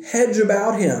a hedge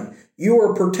about him. You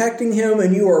are protecting him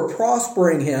and you are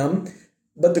prospering him.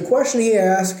 But the question he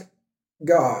asked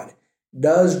God,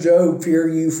 does Job fear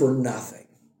you for nothing?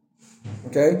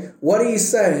 Okay? What he's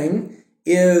saying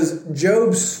is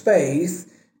Job's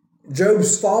faith,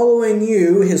 Job's following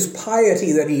you, his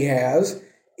piety that he has,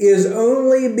 is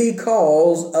only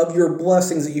because of your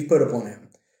blessings that you've put upon him.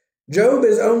 Job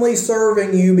is only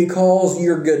serving you because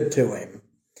you're good to him.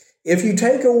 If you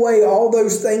take away all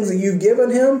those things that you've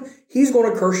given him, he's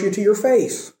going to curse you to your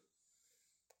face.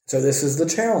 So this is the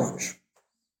challenge.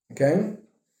 Okay?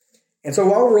 And so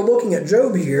while we're looking at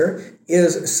Job here,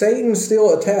 is Satan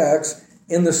still attacks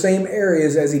in the same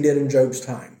areas as he did in Job's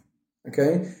time.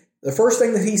 Okay? The first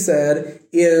thing that he said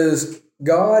is,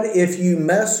 God, if you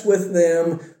mess with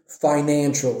them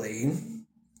financially,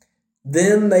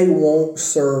 then they won't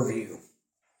serve you.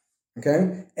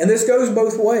 Okay? And this goes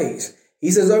both ways. He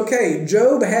says, okay,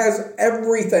 Job has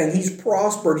everything. He's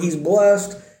prospered. He's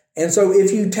blessed. And so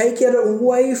if you take it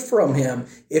away from him,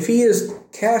 if he is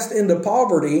cast into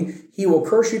poverty, he will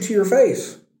curse you to your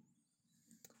face.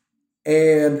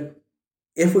 And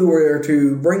if we were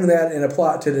to bring that and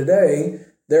apply it to today,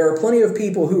 there are plenty of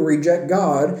people who reject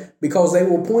God because they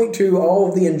will point to all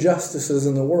of the injustices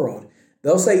in the world.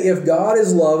 They'll say, if God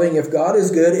is loving, if God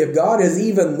is good, if God is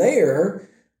even there,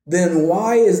 then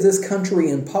why is this country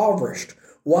impoverished?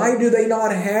 Why do they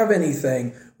not have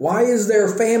anything? Why is there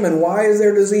famine? Why is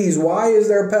there disease? Why is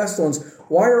there pestilence?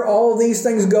 Why are all of these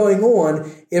things going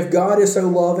on if God is so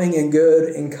loving and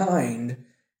good and kind?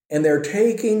 And they're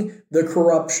taking the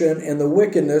corruption and the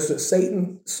wickedness that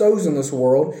Satan sows in this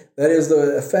world, that is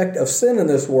the effect of sin in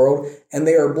this world, and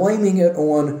they are blaming it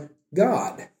on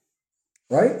God.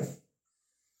 Right?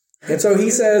 And so he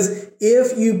says,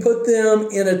 if you put them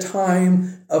in a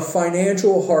time of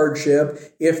financial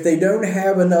hardship, if they don't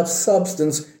have enough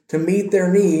substance to meet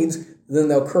their needs, then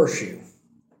they'll curse you.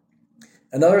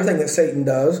 Another thing that Satan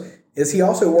does is he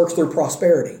also works through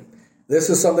prosperity. This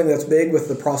is something that's big with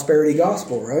the prosperity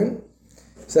gospel, right?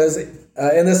 It says,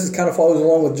 and this is kind of follows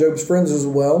along with Job's friends as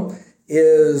well,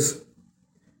 is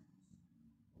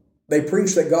they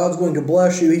preach that God's going to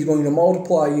bless you, he's going to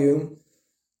multiply you,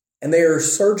 and they are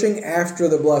searching after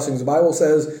the blessings. The Bible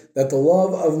says that the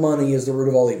love of money is the root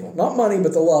of all evil. Not money,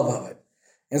 but the love of it.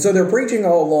 And so they're preaching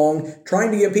all along,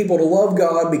 trying to get people to love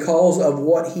God because of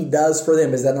what he does for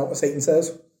them. Is that not what Satan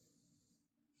says?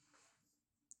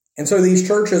 And so these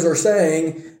churches are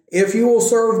saying, if you will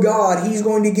serve God, he's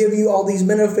going to give you all these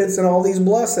benefits and all these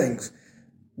blessings.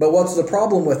 But what's the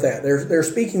problem with that? They're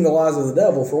speaking the lies of the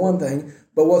devil, for one thing.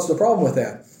 But what's the problem with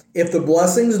that? If the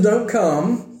blessings don't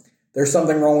come, there's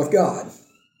something wrong with God,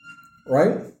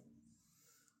 right?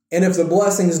 And if the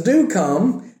blessings do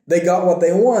come, they got what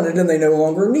they wanted and they no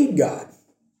longer need God.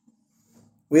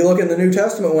 We look in the New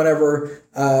Testament whenever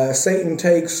Satan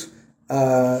takes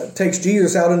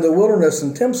Jesus out into the wilderness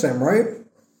and tempts him, right?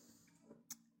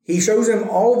 He shows him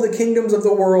all the kingdoms of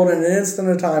the world in an instant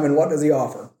of time, and what does he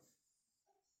offer?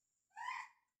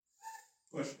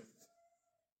 Question.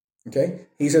 Okay?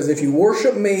 He says, if you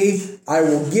worship me, I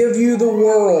will give you the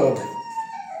world.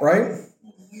 Right?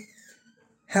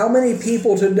 How many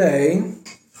people today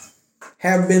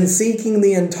have been seeking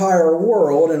the entire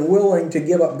world and willing to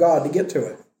give up God to get to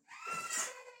it?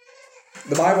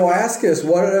 The Bible asks us,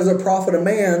 what does it profit a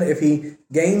man if he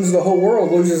gains the whole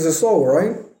world, loses his soul,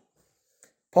 right?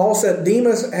 Paul said,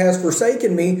 Demas has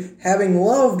forsaken me, having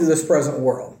loved this present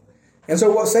world. And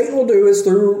so what Satan will do is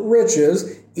through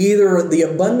riches, either the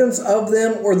abundance of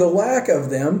them or the lack of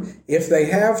them, if they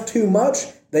have too much,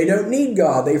 they don't need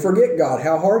God. They forget God.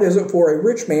 How hard is it for a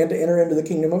rich man to enter into the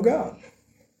kingdom of God?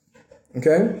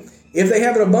 Okay? If they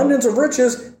have an abundance of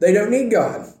riches, they don't need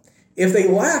God. If they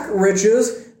lack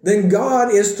riches, then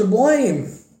God is to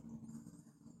blame.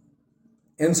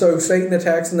 And so Satan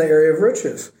attacks in the area of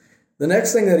riches. The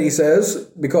next thing that he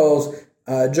says, because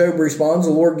Job responds,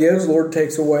 the Lord gives, the Lord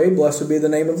takes away, blessed be the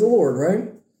name of the Lord,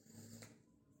 right?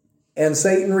 And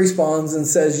Satan responds and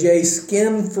says, yea,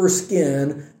 skin for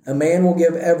skin, a man will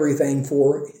give everything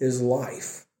for his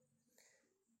life.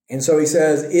 And so he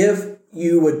says, if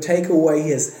you would take away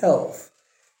his health,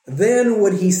 then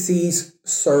would he cease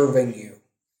serving you.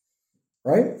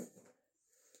 Right?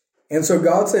 And so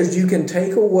God says you can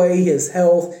take away his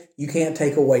health, you can't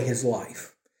take away his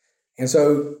life. And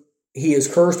so He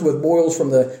is cursed with boils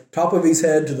from the top of his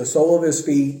head to the sole of his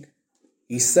feet.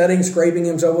 He's sitting, scraping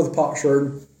himself with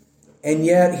potsherd, and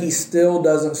yet he still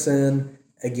doesn't sin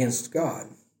against God.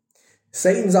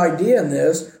 Satan's idea in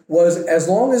this was, as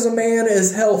long as a man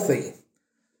is healthy,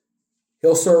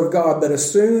 he'll serve God, but as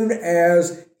soon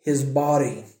as his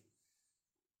body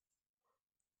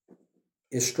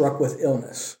is struck with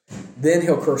illness, then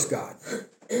he'll curse God.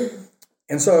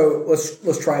 And so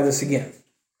let's try this again.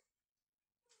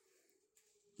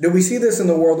 Do we see this in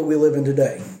the world that we live in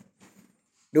today?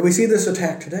 Do we see this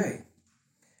attack today?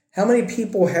 How many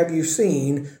people have you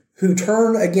seen who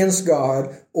turn against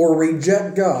God or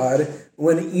reject God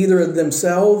when either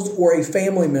themselves or a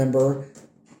family member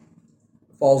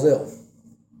falls ill?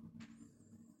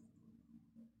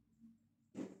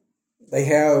 They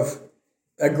have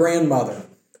a grandmother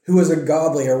who is a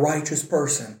godly, a righteous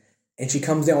person, and she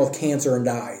comes down with cancer and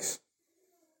dies.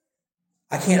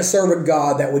 I can't serve a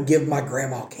God that would give my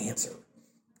grandma cancer.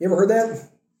 You ever heard that?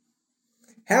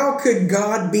 How could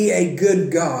God be a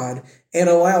good God and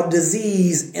allow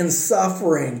disease and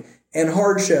suffering and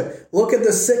hardship? Look at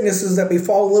the sicknesses that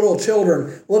befall little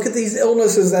children. Look at these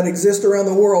illnesses that exist around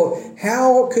the world.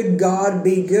 How could God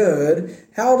be good?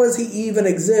 How does he even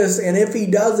exist? And if he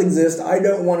does exist, I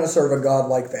don't want to serve a God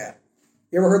like that.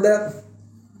 You ever heard that?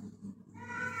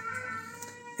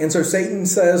 And so Satan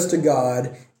says to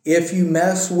God, if you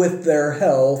mess with their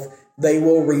health, they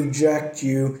will reject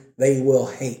you. They will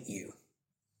hate you.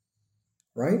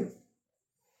 Right?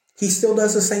 He still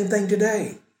does the same thing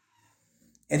today.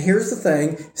 And here's the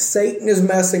thing. Satan is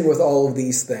messing with all of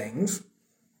these things.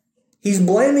 He's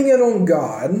blaming it on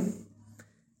God.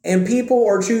 And people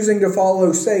are choosing to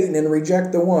follow Satan and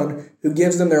reject the one who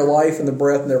gives them their life and the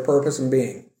breath and their purpose and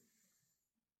being.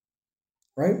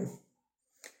 Right?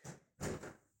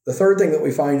 The third thing that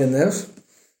we find in this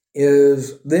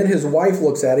is then his wife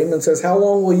looks at him and says, how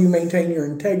long will you maintain your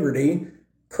integrity?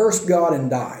 Curse God and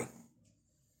die.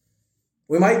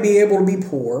 We might be able to be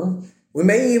poor. We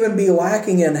may even be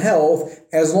lacking in health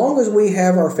as long as we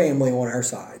have our family on our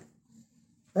side.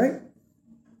 Right?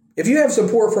 If you have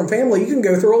support from family, you can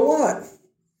go through a lot.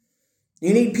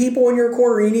 You need people in your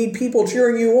corner. You need people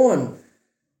cheering you on.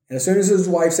 And as soon as his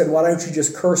wife said, why don't you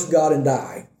just curse God and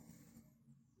die?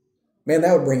 Man,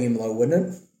 that would bring him low, wouldn't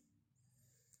it?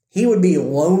 He would be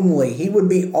lonely. He would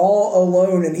be all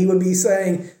alone, and he would be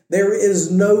saying, there is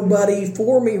nobody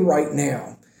for me right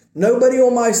now. Nobody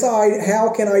on my side.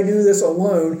 How can I do this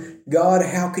alone? God,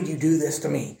 how could you do this to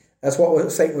me? That's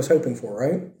what Satan was hoping for,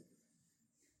 right?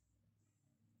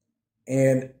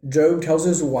 And Job tells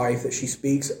his wife that she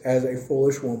speaks as a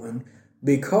foolish woman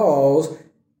because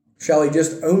shall he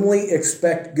just only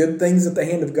expect good things at the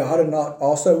hand of God and not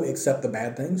also accept the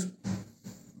bad things?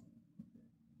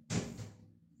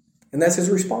 And that's his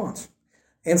response.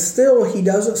 And still, he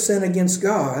doesn't sin against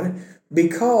God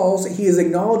because he is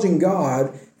acknowledging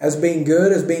God as being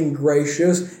good, as being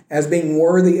gracious, as being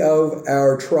worthy of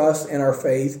our trust and our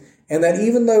faith. And that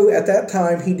even though at that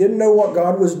time he didn't know what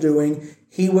God was doing,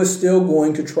 he was still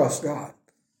going to trust God.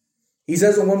 He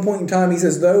says at one point in time, he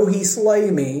says, though he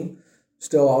slay me,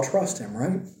 still I'll trust him,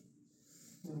 right?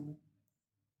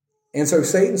 And so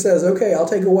Satan says, okay, I'll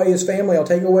take away his family. I'll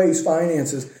take away his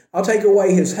finances. I'll take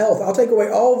away his health. I'll take away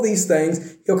all of these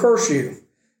things. He'll curse you.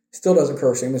 Still doesn't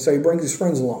curse him. And so he brings his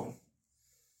friends along.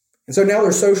 And so now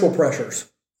there's social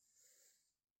pressures,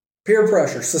 peer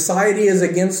pressure. Society is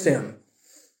against him.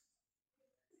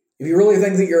 If you really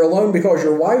think that you're alone because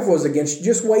your wife was against you,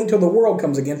 just wait till the world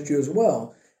comes against you as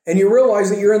well. And you realize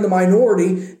that you're in the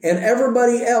minority and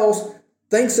everybody else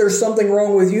thinks there's something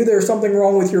wrong with you, there's something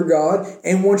wrong with your God,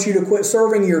 and wants you to quit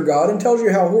serving your God and tells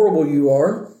you how horrible you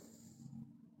are.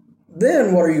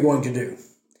 Then what are you going to do?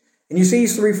 And you see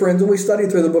his three friends, and we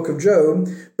studied through the book of Job,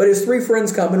 but his three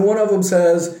friends come, and one of them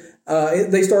says,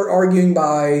 they start arguing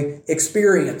by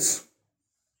experience,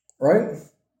 right?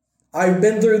 I've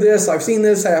been through this, I've seen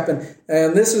this happen,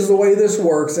 and this is the way this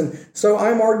works. And so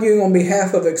I'm arguing on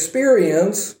behalf of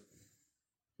experience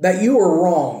that you are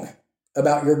wrong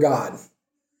about your God.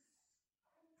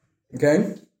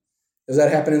 Okay? Does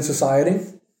that happen in society?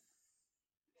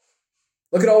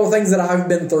 Look at all the things that I've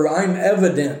been through. I'm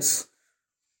evidence.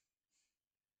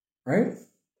 Right?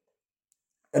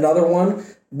 Another one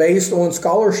based on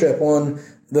scholarship, on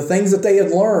the things that they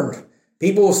had learned.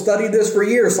 People have studied this for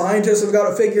years. Scientists have got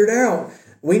it figured out.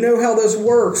 We know how this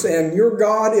works, and your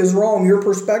God is wrong. Your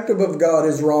perspective of God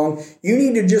is wrong. You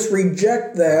need to just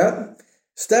reject that,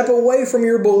 step away from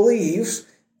your beliefs,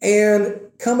 and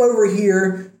come over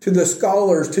here to the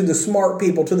scholars, to the smart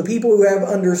people, to the people who have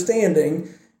understanding,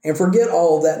 and forget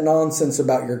all of that nonsense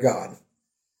about your God. Is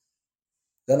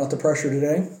that not the pressure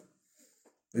today?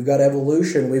 We've got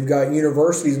evolution. We've got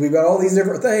universities. We've got all these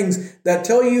different things that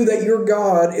tell you that your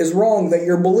God is wrong, that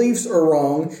your beliefs are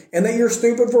wrong, and that you're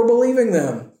stupid for believing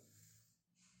them.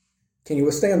 Can you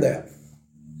withstand that?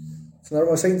 It's another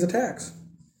one of Satan's attacks.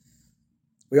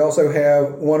 We also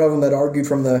have one of them that argued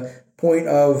from the point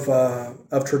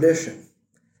of tradition.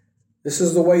 This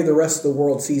is the way the rest of the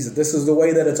world sees it. This is the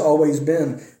way that it's always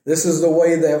been. This is the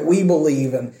way that we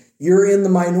believe, and you're in the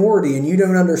minority, and you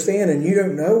don't understand, and you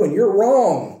don't know, and you're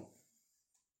wrong.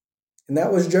 And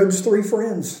that was Job's three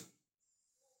friends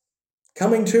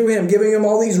coming to him, giving him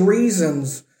all these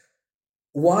reasons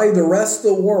why the rest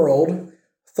of the world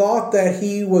thought that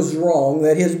he was wrong,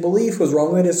 that his belief was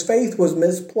wrong, that his faith was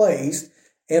misplaced,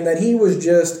 and that he was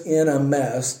just in a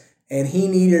mess, and he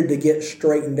needed to get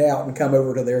straightened out and come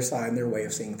over to their side and their way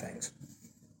of seeing things.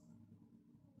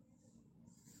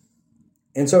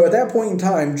 And so at that point in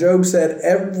time, Job said,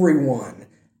 everyone,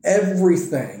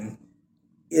 everything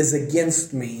is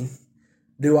against me.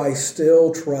 Do I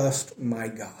still trust my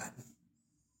God?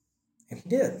 And he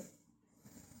did.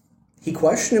 He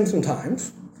questioned him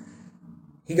sometimes.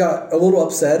 He got a little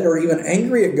upset or even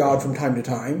angry at God from time to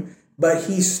time, but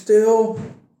he still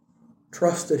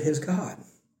trusted his God.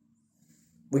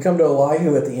 We come to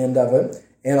Elihu at the end of it,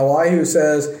 and Elihu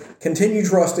says, continue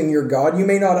trusting your God. You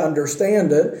may not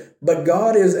understand it, but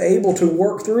God is able to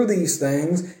work through these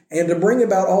things and to bring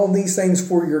about all these things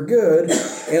for your good.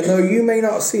 And though you may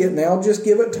not see it now, just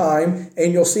give it time,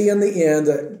 and you'll see in the end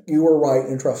that you were right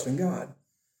in trusting God.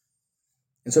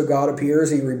 And so God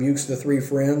appears, he rebukes the three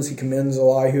friends, he commends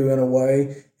Elihu in a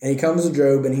way, and he comes to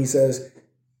Job and he says,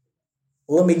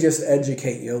 let me just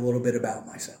educate you a little bit about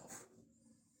myself.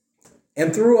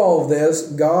 And through all of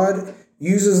this, God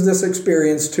uses this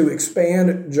experience to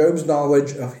expand Job's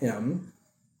knowledge of him,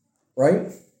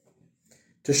 right?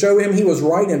 To show him he was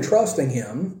right in trusting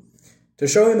him, to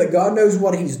show him that God knows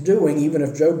what he's doing, even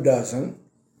if Job doesn't.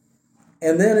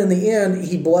 And then in the end,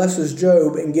 he blesses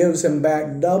Job and gives him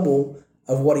back double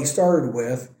of what he started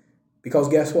with, because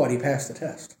guess what? He passed the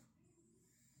test.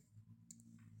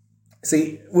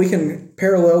 See, we can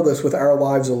parallel this with our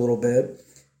lives a little bit,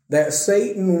 that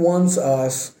Satan wants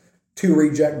us to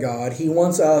reject God. He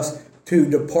wants us to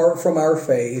depart from our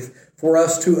faith, for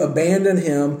us to abandon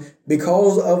him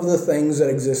because of the things that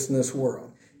exist in this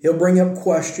world. He'll bring up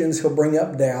questions. He'll bring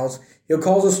up doubts. He'll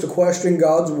cause us to question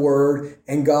God's word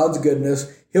and God's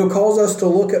goodness. He'll cause us to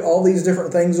look at all these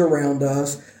different things around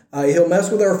us. He'll mess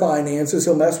with our finances.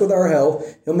 He'll mess with our health.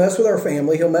 He'll mess with our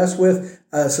family. He'll mess with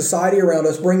society around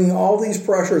us, bringing all these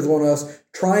pressures on us,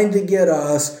 trying to get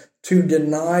us to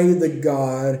deny the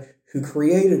God who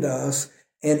created us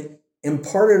and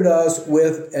imparted us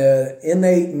with an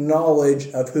innate knowledge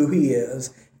of who he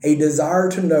is, a desire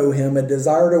to know him, a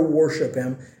desire to worship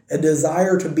him, a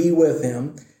desire to be with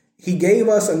him. He gave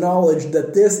us a knowledge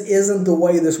that this isn't the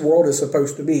way this world is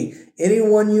supposed to be.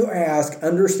 Anyone you ask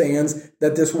understands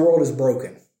that this world is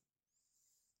broken,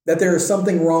 that there is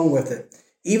something wrong with it.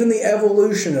 Even the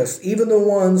evolutionists, even the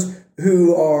ones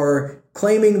who are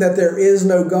claiming that there is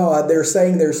no God, they're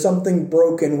saying there's something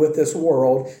broken with this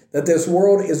world, that this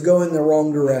world is going the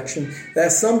wrong direction,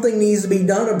 that something needs to be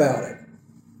done about it.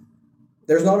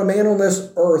 There's not a man on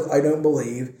this earth, I don't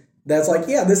believe, that's like,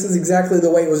 yeah, this is exactly the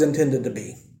way it was intended to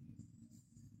be.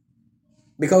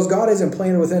 Because God has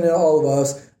implanted within all of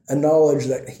us a knowledge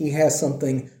that he has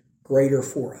something greater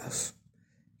for us.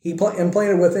 He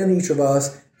implanted within each of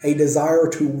us a desire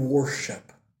to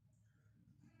worship.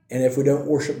 And if we don't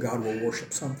worship God, we'll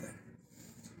worship something.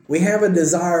 We have a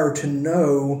desire to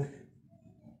know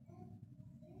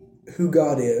who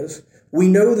God is. We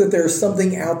know that there's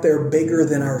something out there bigger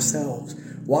than ourselves.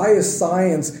 Why is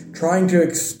science trying to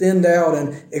extend out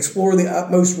and explore the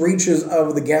utmost reaches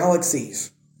of the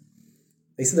galaxies?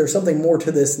 They said there's something more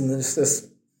to this than this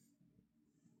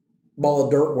ball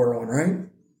of dirt we're on, right?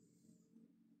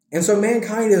 And so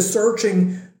mankind is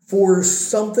searching for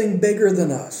something bigger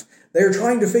than us. They're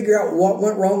trying to figure out what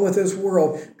went wrong with this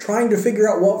world, trying to figure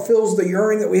out what fills the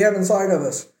yearning that we have inside of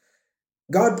us.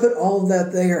 God put all of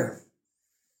that there.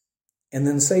 And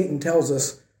then Satan tells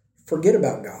us, forget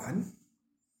about God.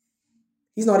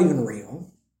 He's not even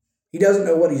real. He doesn't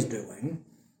know what he's doing.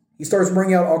 He starts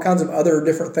bringing out all kinds of other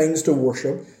different things to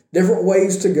worship, different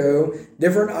ways to go,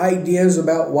 different ideas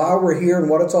about why we're here and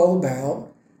what it's all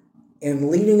about, and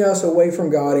leading us away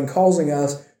from God and causing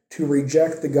us to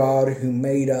reject the God who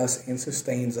made us and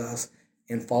sustains us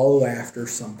and follow after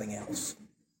something else.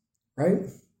 Right?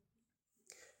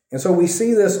 And so we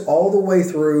see this all the way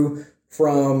through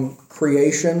from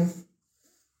creation,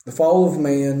 the fall of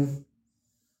man.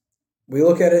 We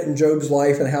look at it in Job's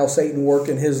life and how Satan worked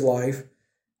in his life.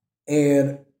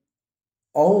 And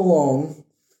all along,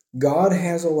 God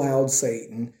has allowed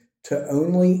Satan to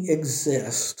only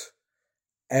exist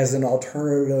as an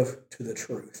alternative to the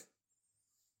truth.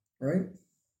 Right?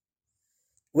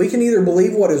 We can either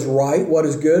believe what is right, what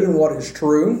is good, and what is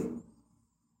true,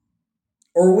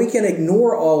 or we can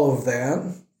ignore all of that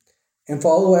and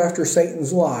follow after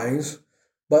Satan's lies,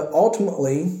 but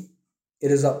ultimately,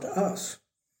 it is up to us.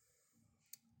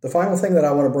 The final thing that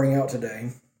I want to bring out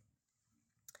today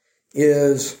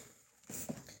is,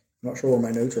 I'm not sure where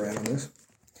my notes are at on this,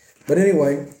 but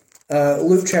anyway,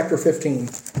 Luke chapter 15.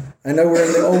 I know we're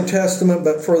in the Old Testament,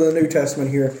 but for the New Testament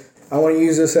here, I want to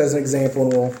use this as an example,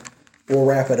 and we'll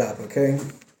wrap it up, okay?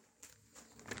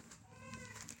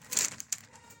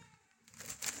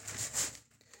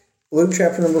 Luke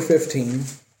chapter number 15.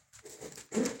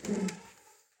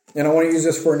 And I want to use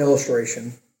this for an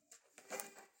illustration.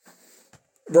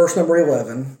 Verse number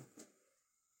 11.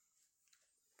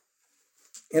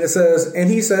 And it says, "And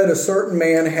he said, a certain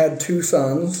man had 2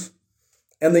 sons,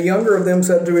 and the younger of them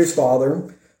said to his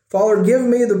father, Father, give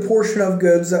me the portion of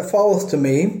goods that falleth to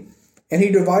me. And he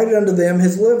divided unto them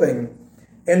his living.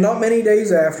 And not many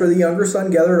days after, the younger son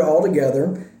gathered all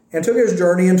together, and took his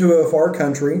journey into a far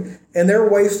country, and there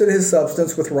wasted his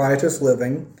substance with riotous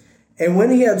living. And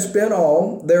when he had spent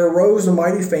all, there arose a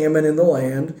mighty famine in the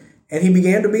land, and he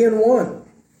began to be in want.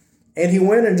 And he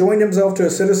went and joined himself to a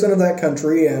citizen of that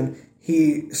country, and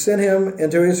he sent him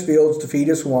into his fields to feed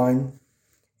his swine.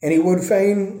 And he would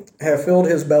fain have filled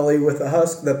his belly with the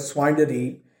husk that the swine did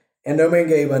eat, and no man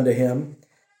gave unto him.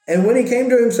 And when he came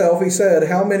to himself, he said,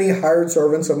 How many hired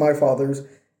servants of my father's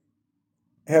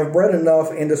have bread enough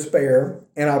and to spare,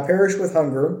 and I perish with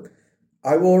hunger?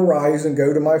 I will arise and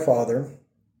go to my father,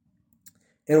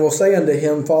 and will say unto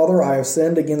him, Father, I have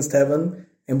sinned against heaven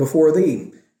and before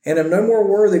thee, and am no more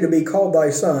worthy to be called thy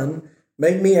son.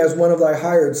 Make me as one of thy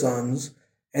hired sons.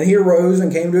 And he arose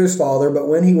and came to his father, but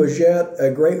when he was yet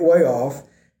a great way off,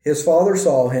 his father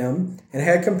saw him, and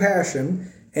had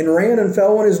compassion, and ran and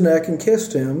fell on his neck and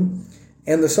kissed him.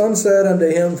 And the son said unto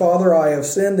him, Father, I have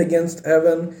sinned against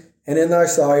heaven and in thy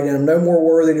sight, and am no more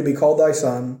worthy to be called thy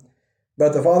son.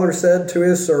 But the father said to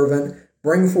his servant,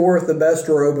 Bring forth the best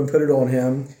robe, and put it on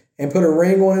him, and put a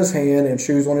ring on his hand, and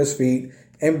shoes on his feet,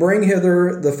 and bring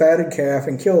hither the fatted calf,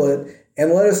 and kill it,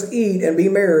 and let us eat and be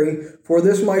merry. For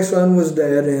this my son was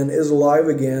dead, and is alive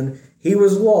again. He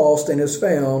was lost, and is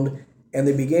found. And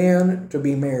they began to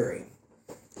be merry.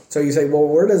 So you say, well,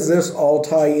 where does this all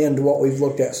tie into what we've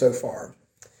looked at so far?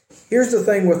 Here's the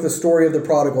thing with the story of the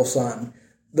prodigal son.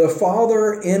 The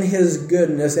father, in his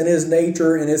goodness, in his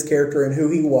nature, in his character, and who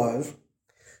he was,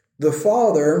 the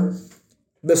father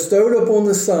bestowed upon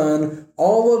the son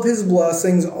all of his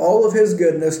blessings, all of his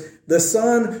goodness. The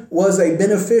son was a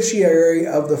beneficiary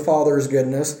of the father's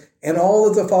goodness and all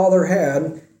that the father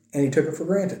had, and he took it for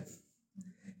granted.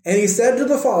 And he said to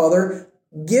the father,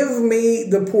 Give me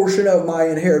the portion of my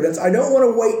inheritance. I don't want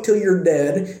to wait till you're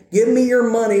dead. Give me your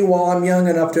money while I'm young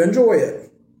enough to enjoy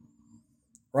it.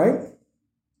 Right?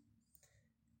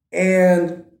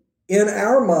 And in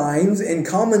our minds, in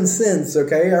common sense,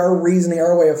 okay, our reasoning,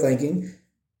 our way of thinking,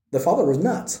 the father was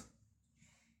nuts.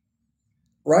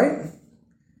 Right?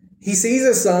 He sees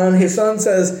his son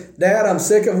says, Dad, I'm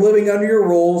sick of living under your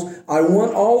rules. I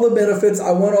want all the benefits.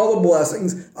 I want all the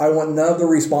blessings. I want none of the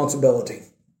responsibility.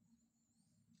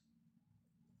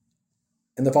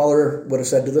 And the father would have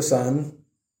said to the son,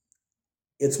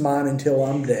 It's mine until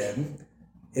I'm dead.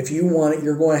 If you want it,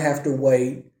 you're going to have to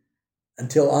wait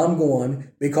until I'm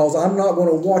gone, because I'm not going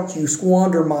to watch you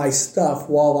squander my stuff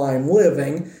while I'm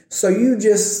living. So you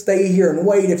just stay here and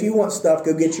wait. If you want stuff,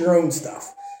 go get your own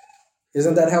stuff.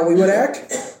 Isn't that how we would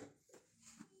act?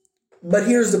 But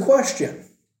here's the question.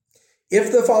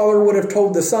 If the father would have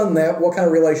told the son that, what kind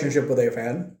of relationship would they have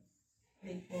had?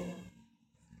 Pretty poor one.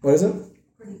 What is it?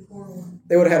 Pretty poor one.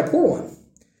 They would have had a poor one.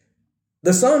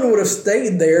 The son would have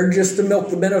stayed there just to milk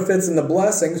the benefits and the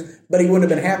blessings, but he wouldn't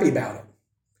have been happy about it.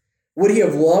 Would he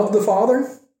have loved the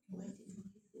father?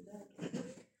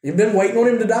 You've been waiting on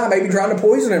him to die, maybe trying to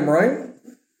poison him, right?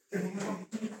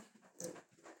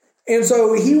 And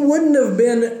so he wouldn't have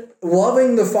been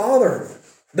loving the father.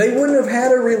 They wouldn't have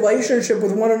had a relationship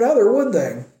with one another, would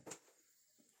they?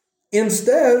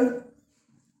 Instead,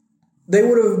 they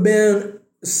would have been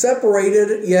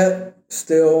separated, yet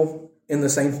still in the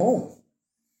same home.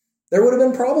 There would have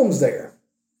been problems there.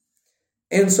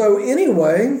 And so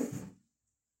anyway,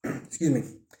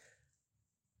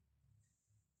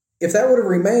 if that would have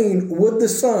remained, would the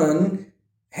son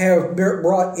have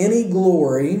brought any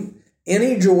glory,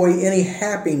 any joy, any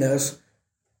happiness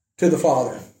to the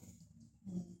father?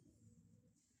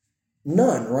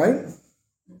 None, right?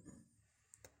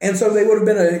 And so they would have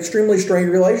been an extremely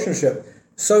strained relationship.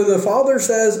 So the father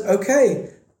says,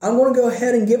 okay, I'm going to go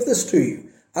ahead and give this to you.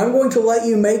 I'm going to let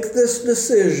you make this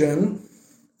decision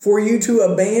for you to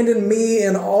abandon me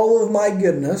and all of my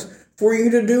goodness, for you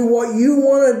to do what you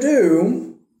want to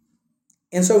do.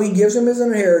 And so he gives him his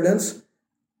inheritance.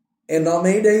 And not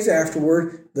many days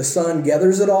afterward, the son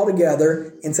gathers it all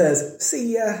together and says,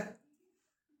 see ya.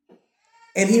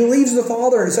 And he leaves the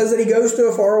father. It says that he goes to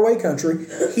a faraway country.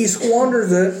 He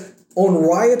squanders it on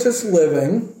riotous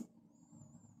living.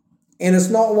 And it's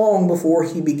not long before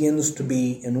he begins to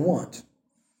be in want.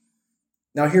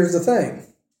 Now here's the thing.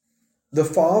 The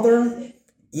father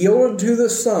yielded to the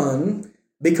son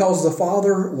because the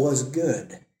father was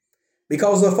good.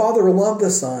 Because the father loved the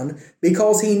son.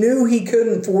 Because he knew he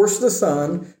couldn't force the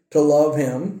son to love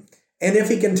him. And if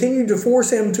he continued to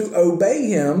force him to obey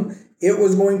him, it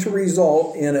was going to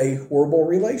result in a horrible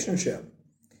relationship.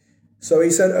 So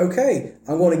he said, okay,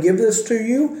 I'm going to give this to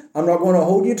you. I'm not going to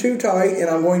hold you too tight, and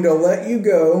I'm going to let you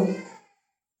go.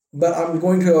 But I'm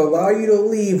going to allow you to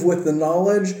leave with the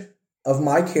knowledge of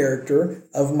my character,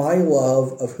 of my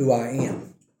love, of who I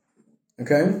am.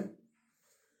 Okay?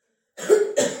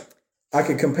 I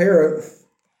could compare it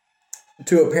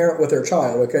to a parent with their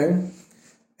child, okay?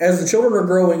 As the children are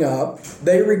growing up,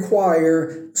 they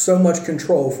require so much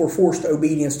control for forced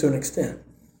obedience to an extent,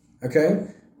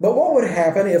 okay? But what would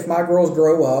happen if my girls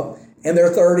grow up and they're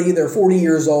 30, they're 40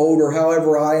 years old, or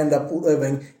however I end up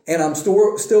living, and I'm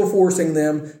still forcing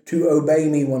them to obey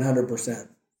me 100%?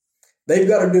 They've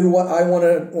got to do what I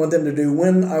want them to do,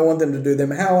 when I want them to do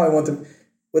them, how I want them.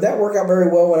 Would that work out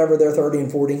very well whenever they're 30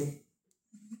 and 40?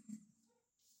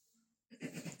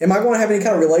 Am I going to have any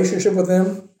kind of relationship with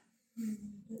them?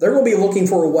 They're going to be looking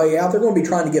for a way out. They're going to be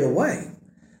trying to get away.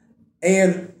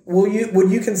 And would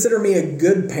you consider me a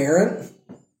good parent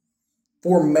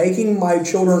for making my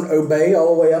children obey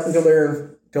all the way up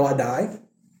until I die?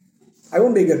 I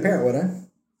wouldn't be a good parent, would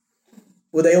I?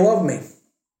 Would they love me?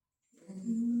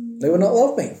 They would not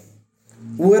love me.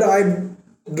 Would I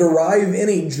derive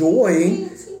any joy,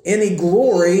 any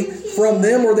glory from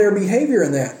them or their behavior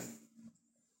in that?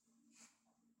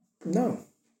 No.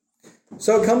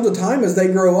 So it comes a time as they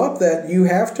grow up that you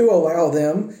have to allow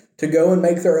them to go and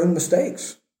make their own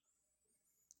mistakes.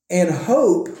 And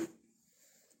hope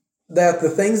that the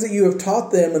things that you have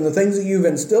taught them and the things that you've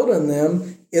instilled in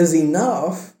them is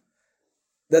enough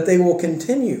that they will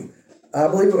continue. I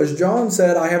believe it was John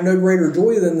said, I have no greater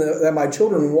joy than that my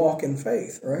children walk in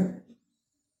faith, right?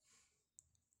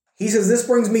 He says, this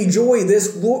brings me joy,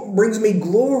 this brings me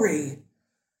glory.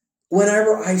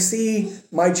 Whenever I see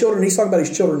my children, he's talking about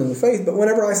his children in the faith, but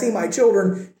whenever I see my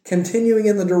children continuing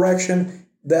in the direction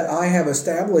that I have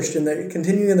established and that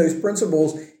continuing in those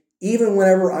principles, even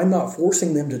whenever I'm not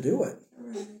forcing them to do it.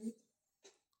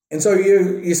 And so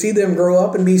you see them grow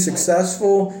up and be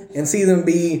successful and see them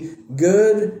be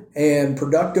good and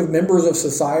productive members of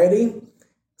society.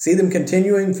 See them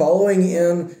continuing, following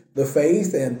in the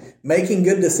faith and making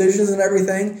good decisions and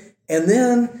everything. And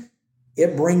then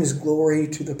it brings glory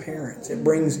to the parents. It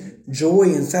brings joy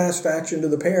and satisfaction to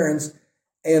the parents.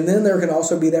 And then there can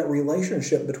also be that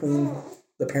relationship between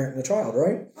the parent and the child,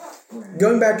 right?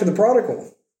 Going back to the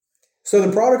prodigal. So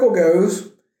the prodigal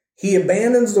goes, he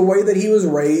abandons the way that he was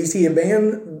raised. He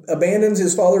abandons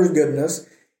his father's goodness.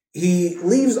 He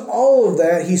leaves all of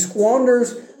that. He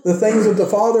squanders the things that the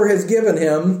father has given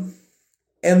him.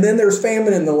 And then there's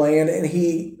famine in the land, and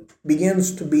he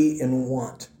begins to be in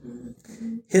want.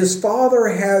 His father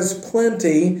has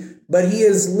plenty, but he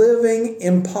is living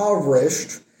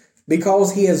impoverished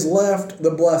because he has left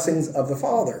the blessings of the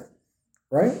father,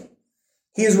 right?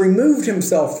 He has removed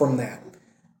himself from that.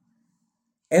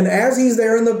 And as he's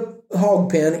there in the hog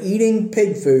pen eating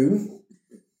pig food,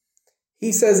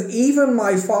 he says, even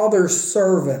my father's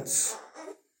servants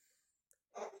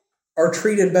are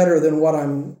treated better than what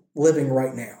I'm living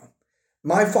right now.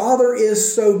 My father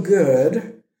is so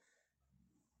good.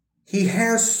 He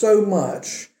has so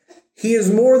much. He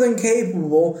is more than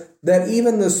capable that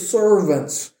even the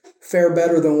servants fare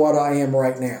better than what I am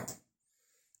right now.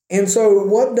 And so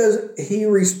what does he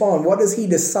respond? What does he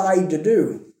decide to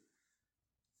do?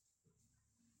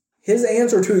 His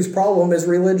answer to his problem is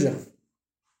religion.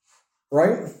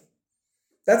 Right?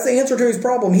 That's the answer to his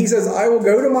problem. He says, I will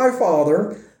go to my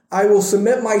father. I will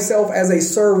submit myself as a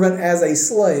servant, as a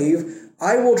slave.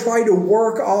 I will try to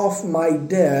work off my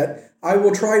debt. I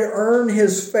will try to earn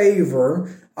his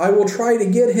favor. I will try to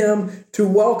get him to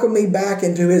welcome me back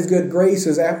into his good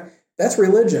graces. That's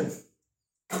religion.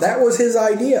 That was his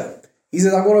idea. He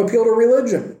says, I'm going to appeal to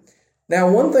religion. Now,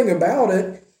 one thing about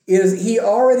it is he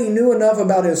already knew enough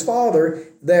about his father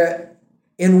that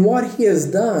in what he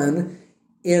has done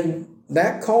in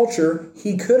that culture,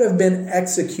 he could have been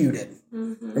executed.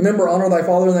 Mm-hmm. Remember, honor thy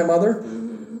father and thy mother?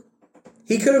 Mm-hmm.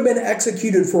 He could have been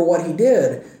executed for what he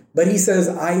did, but he says,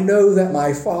 I know that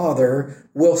my father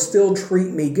will still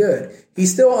treat me good. He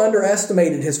still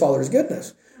underestimated his father's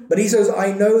goodness. But he says,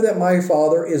 I know that my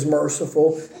father is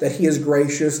merciful, that he is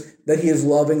gracious, that he is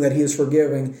loving, that he is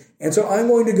forgiving. And so I'm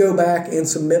going to go back and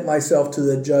submit myself to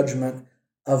the judgment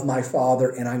of my father,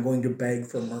 and I'm going to beg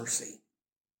for mercy.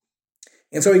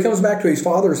 And so he comes back to his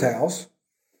father's house.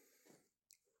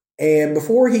 And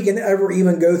before he can ever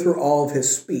even go through all of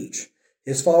his speech,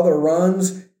 his father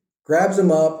runs, grabs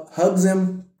him up, hugs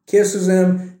him, kisses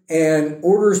him, and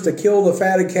orders to kill the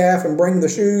fatted calf and bring the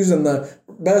shoes and the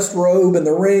best robe and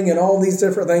the ring and all these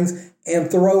different things and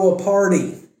throw a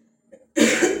party.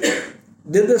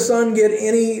 Did the son get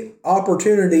any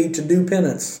opportunity to do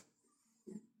penance?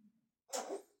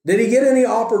 Did he get any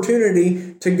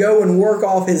opportunity to go and work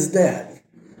off his debt?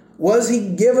 Was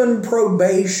he given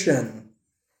probation?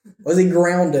 Was he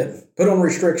grounded? Put on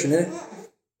restriction?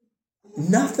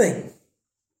 Nothing.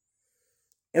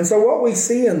 And so what we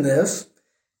see in this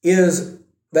is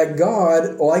that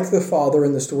God, like the father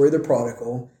in the story of the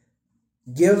prodigal,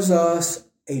 gives us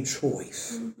a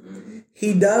choice. Mm-hmm.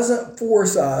 He doesn't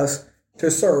force us to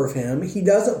serve him. He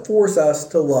doesn't force us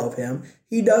to love him.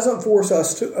 He doesn't force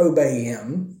us to obey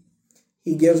him.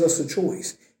 He gives us a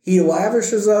choice. He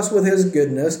lavishes us with his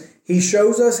goodness. He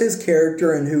shows us his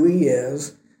character and who he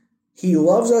is. He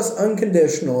loves us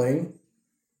unconditionally.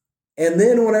 And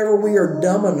then whenever we are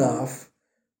dumb enough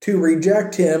to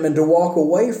reject him and to walk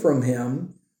away from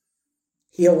him,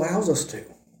 he allows us to,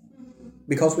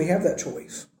 because we have that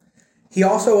choice. He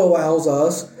also allows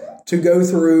us to go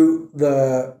through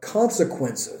the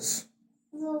consequences,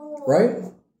 right,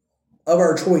 of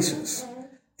our choices.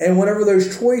 And whenever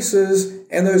those choices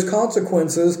and those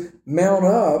consequences mount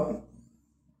up,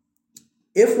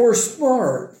 if we're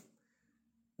smart,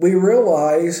 we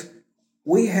realize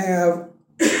we have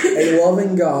a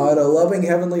loving God, a loving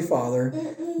Heavenly Father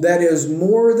that is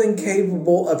more than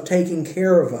capable of taking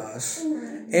care of us.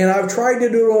 And I've tried to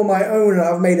do it on my own and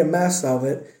I've made a mess of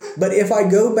it. But if I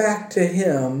go back to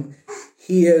him,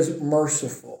 he is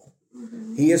merciful.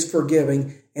 He is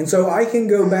forgiving. And so I can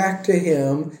go back to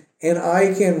him and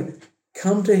I can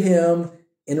come to him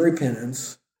in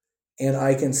repentance and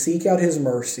I can seek out his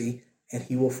mercy and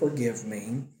he will forgive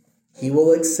me. He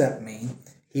will accept me.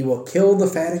 He will kill the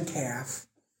fatted calf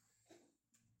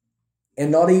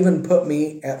and not even put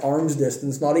me at arm's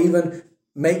distance, not even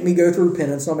make me go through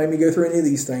penance, not make me go through any of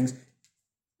these things.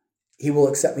 He will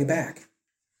accept me back.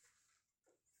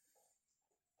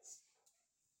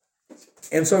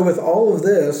 And so with all of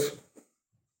this,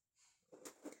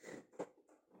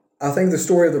 I think the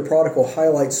story of the prodigal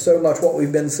highlights so much what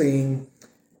we've been seeing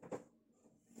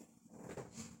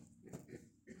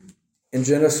in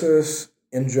Genesis,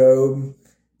 in Job,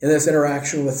 in this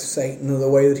interaction with Satan and the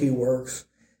way that he works.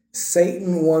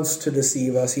 Satan wants to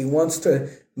deceive us. He wants to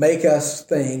make us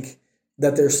think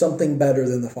that there's something better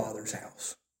than the Father's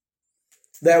house.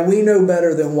 That we know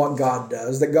better than what God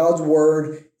does. That God's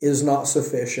word is not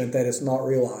sufficient. That it's not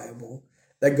reliable.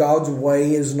 That God's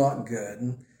way is not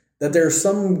good. That there's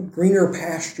some greener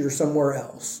pasture somewhere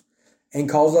else. And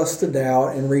calls us to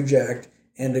doubt and reject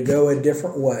and to go a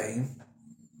different way.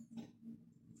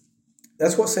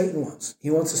 That's what Satan wants. He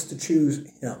wants us to choose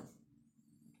him.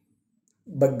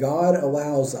 But God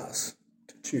allows us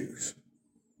to choose.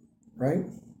 Right?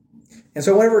 And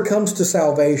so whenever it comes to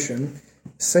salvation,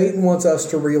 Satan wants us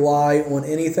to rely on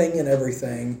anything and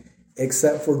everything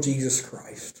except for Jesus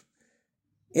Christ.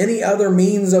 Any other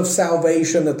means of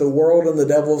salvation that the world and the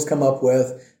devil has come up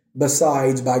with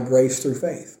besides by grace through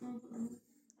faith.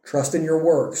 Trust in your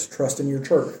works, trust in your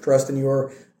church, trust in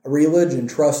your religion,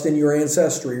 trust in your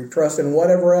ancestry, trust in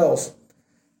whatever else,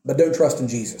 but don't trust in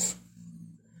Jesus.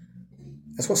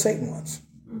 That's what Satan wants.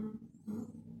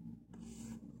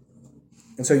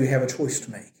 And so you have a choice to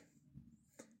make.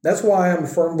 That's why I'm a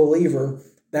firm believer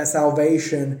that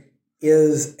salvation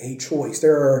is a choice.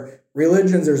 There are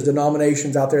religions, there's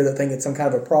denominations out there that think it's some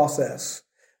kind of a process,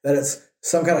 that it's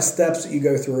some kind of steps that you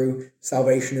go through.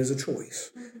 Salvation is a choice.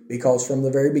 Because from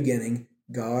the very beginning,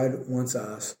 God wants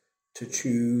us to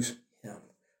choose him,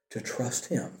 to trust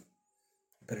him.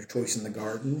 He put a choice in the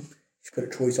garden. He's put a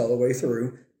choice all the way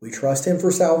through. We trust him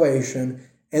for salvation.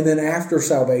 And then after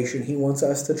salvation, he wants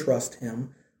us to trust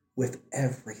him with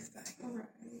everything.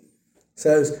 It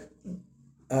says,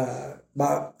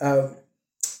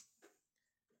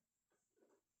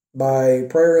 by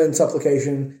prayer and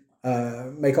supplication,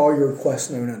 make all your requests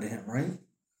known unto him, right?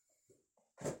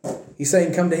 He's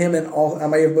saying, come to him in all, I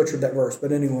may have butchered that verse,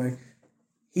 but anyway,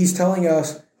 he's telling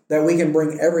us that we can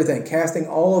bring everything, casting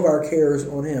all of our cares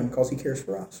on him because he cares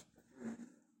for us.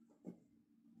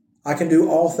 I can do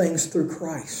all things through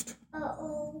Christ.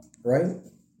 Right?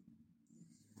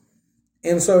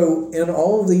 And so in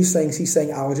all of these things, he's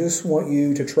saying, I just want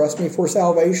you to trust me for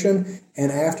salvation,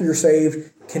 and after you're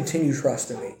saved, continue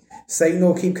trusting me. Satan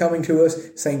will keep coming to us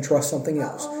saying, trust something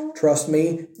else. Trust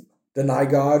me, deny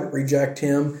God, reject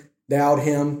him, doubt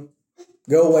him,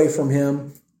 go away from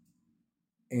him.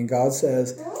 And God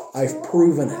says, I've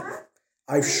proven it.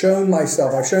 I've shown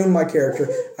myself. I've shown my character.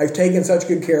 I've taken such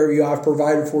good care of you. I've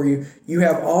provided for you. You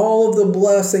have all of the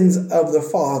blessings of the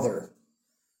Father.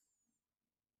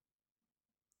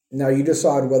 Now you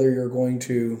decide whether you're going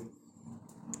to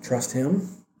trust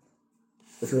him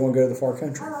or if you're going to go to the far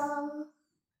country.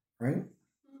 Right?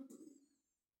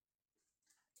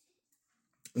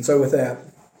 And so with that,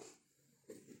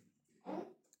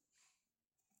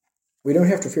 we don't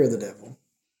have to fear the devil.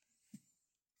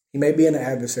 He may be an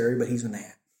adversary, but he's a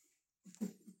gnat.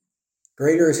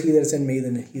 Greater is he that's in me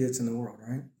than he that's in the world,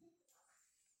 right?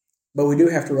 But we do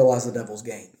have to realize the devil's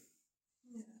game.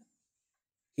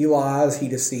 He lies, he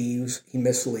deceives, he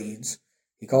misleads.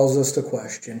 He calls us to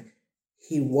question.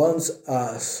 He wants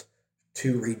us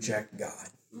to reject God.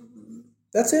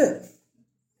 That's it.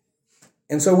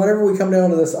 And so whenever we come down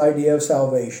to this idea of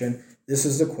salvation, this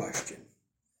is the question.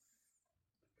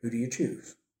 Who do you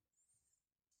choose?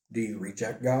 Do you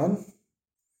reject God?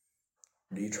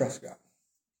 Or do you trust God?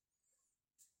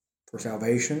 For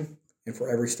salvation and for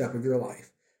every step of your life.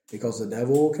 Because the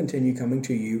devil will continue coming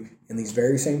to you in these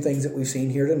very same things that we've seen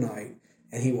here tonight.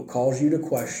 And he will cause you to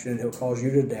question. He'll cause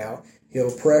you to doubt.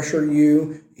 He'll pressure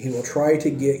you. He will try to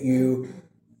get you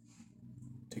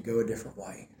to go a different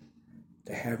way.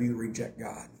 To have you reject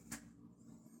God.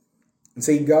 And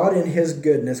see, God in his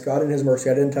goodness, God in his mercy,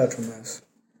 I didn't touch on this,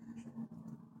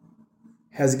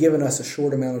 has given us a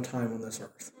short amount of time on this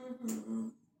earth.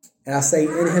 And I say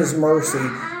in his mercy,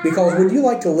 because would you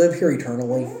like to live here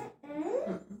eternally?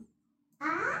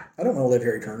 I don't want to live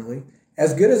here eternally.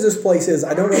 As good as this place is,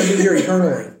 I don't want to be here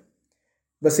eternally.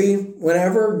 But see,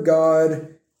 whenever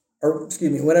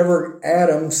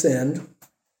Adam sinned,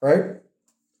 right?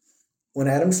 When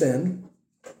Adam sinned,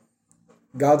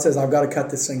 God says, I've got to cut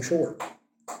this thing short.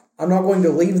 I'm not going to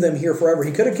leave them here forever.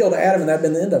 He could have killed Adam and that'd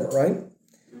been the end of it, right?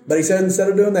 But he said, instead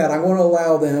of doing that, I'm going to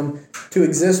allow them to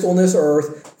exist on this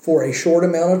earth for a short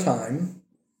amount of time.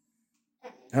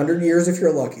 100 years if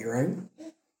you're lucky, right?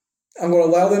 I'm going to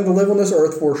allow them to live on this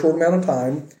earth for a short amount of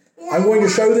time. I'm going to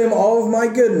show them all of my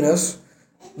goodness,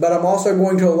 but I'm also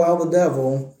going to allow the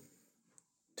devil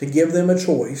to give them a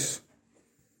choice.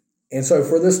 And so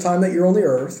for this time that you're on the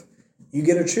earth, you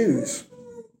get to choose.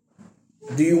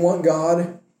 Do you want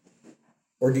God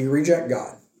or do you reject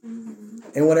God?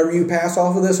 And whenever you pass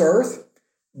off of this earth,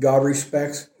 God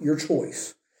respects your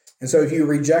choice. And so if you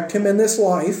reject him in this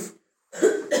life,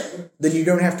 then you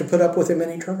don't have to put up with him in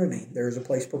eternity. There is a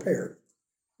place prepared.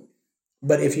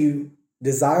 But if you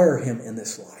desire him in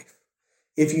this life,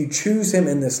 if you choose him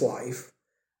in this life,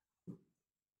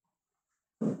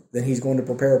 then he's going to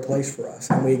prepare a place for us.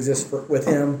 And we exist with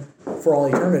him for all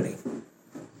eternity.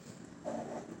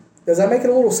 Does that make it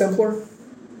a little simpler?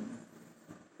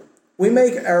 We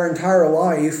make our entire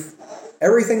life,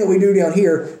 everything that we do down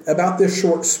here, about this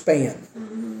short span.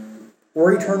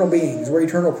 We're eternal beings. We're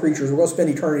eternal creatures. We're going to spend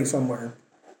eternity somewhere.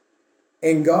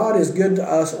 And God is good to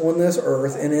us on this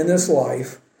earth and in this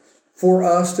life for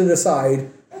us to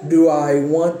decide, do I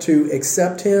want to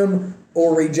accept him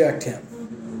or reject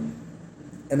him?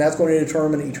 And that's going to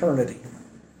determine eternity.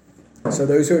 So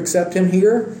those who accept him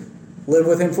here live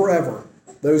with him forever.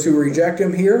 Those who reject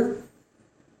him here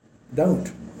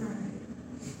don't.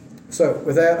 So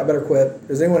with that, I better quit.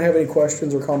 Does anyone have any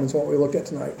questions or comments on what we looked at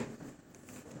tonight?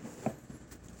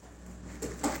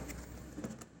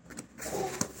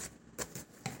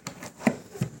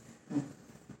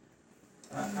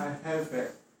 I have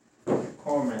a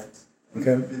comment.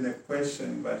 Okay. It's been a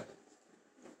question, but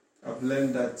I've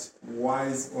learned that why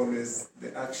is always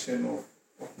the action of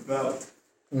doubt.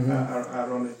 I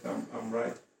don't know if I'm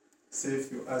right. Say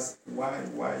if you ask why,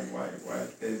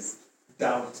 there's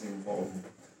doubt involved.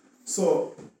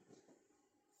 So,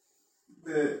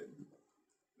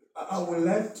 I would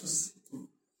like to,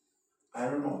 I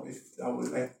don't know if I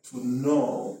would like to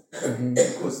know,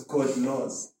 because God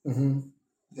knows,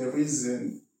 the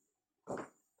reason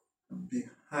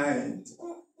behind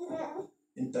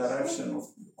interaction of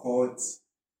God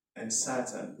and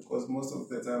Satan. Because most of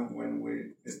the time when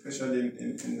we, especially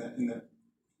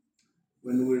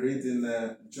when we read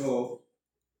in Job,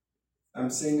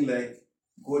 I'm saying like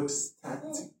God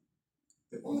starting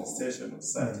the conversation with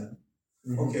Satan.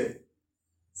 Mm-hmm. Okay,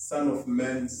 Son of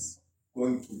Man's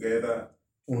going together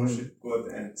to worship God,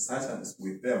 and Satan is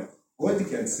with them. God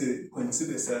can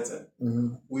consider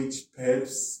Satan, which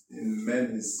perhaps in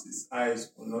men his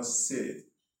eyes will not see it.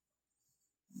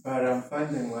 But I'm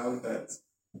finding out that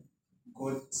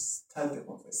God started the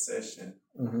conversation.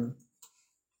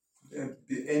 There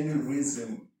be any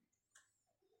reason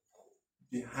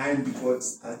behind God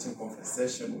starting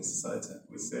conversation with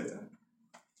Satan.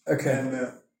 Okay.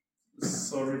 And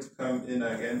sorry to come in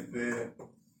again.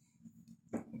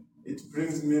 It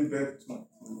brings me back to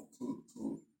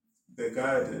the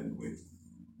garden with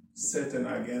Satan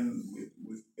again,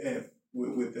 with Eve,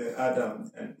 with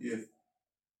Adam and Eve.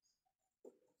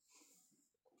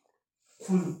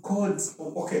 Could God,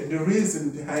 okay, the reason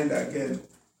behind again,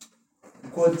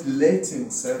 God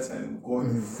letting Satan go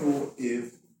through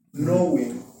Eve,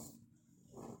 knowing,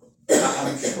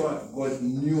 I'm sure God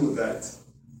knew that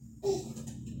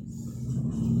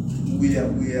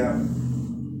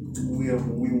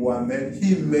we were made,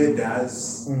 he made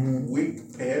us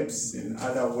weak, perhaps in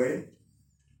other way,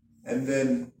 and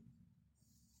then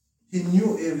he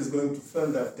knew Eve is going to fail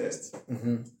that test.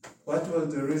 What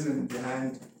was the reason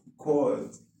behind God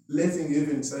letting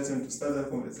even Satan to start a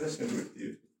conversation with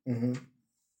Eve?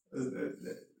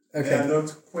 They are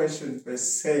not questions per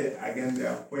se. Again, they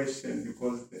are questions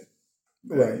because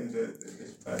they're in the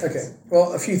Okay.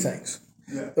 Well, a few things.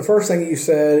 Yeah. The first thing you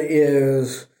said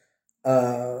is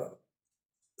that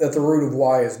the root of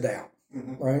why is doubt,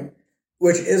 right?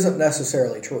 Which isn't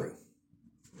necessarily true.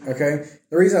 Okay?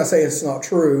 The reason I say it's not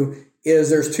true is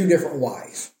there's two different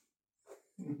whys.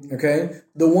 Okay?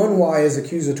 The one why is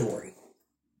accusatory.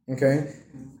 Okay?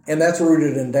 And that's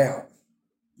rooted in doubt.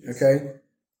 Okay?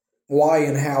 Why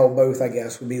and how both, I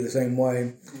guess, would be the same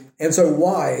way. And so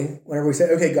why, whenever we say,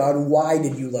 okay, God, why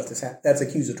did you let this happen? That's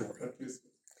accusatory.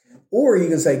 Or you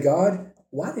can say, God,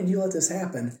 why did you let this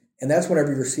happen? And that's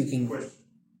whenever you're seeking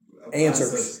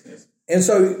answers. Yes. And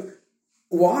so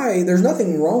why, there's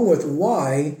nothing wrong with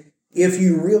why if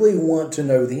you really want to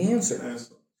know the answer.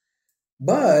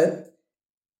 But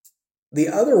the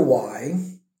other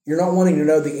why, you're not wanting to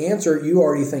know the answer, you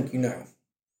already think you know.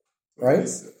 Right?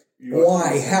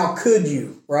 Why? How could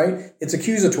you? Right? It's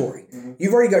accusatory.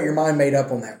 You've already got your mind made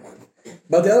up on that one.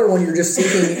 But the other one, you're just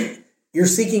seeking, you're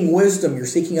seeking wisdom, you're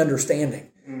seeking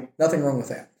understanding. Nothing wrong with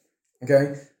that.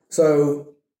 Okay? So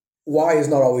why is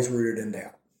not always rooted in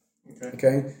doubt.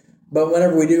 Okay? But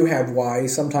whenever we do have why,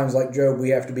 sometimes like Job, we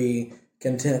have to be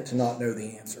content to not know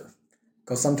the answer.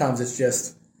 Because sometimes it's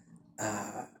just,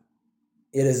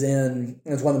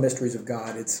 it's one of the mysteries of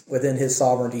God. It's within his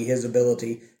sovereignty, his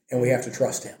ability, and we have to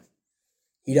trust him.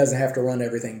 He doesn't have to run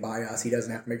everything by us. He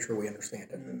doesn't have to make sure we understand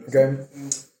it. Okay?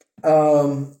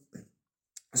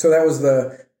 So that was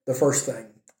the first thing.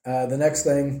 The next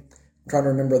thing, I'm trying to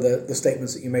remember the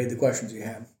statements that you made, the questions you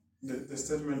had. The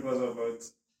statement was about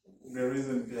the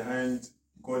reason behind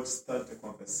God start the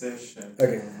conversation.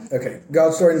 Okay.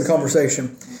 God starting the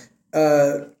conversation.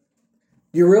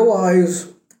 You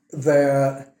realize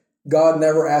that God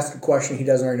never asks a question he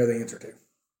doesn't already know the answer to.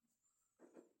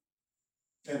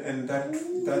 And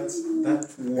that's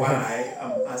why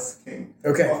I'm asking.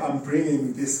 Okay. Or I'm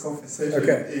bringing this conversation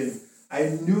in. I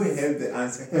knew he had the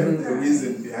answer, had the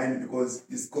reason behind it because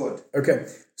he's God. Okay.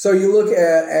 So you look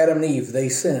at Adam and Eve, they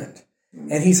sinned.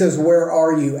 And he says, where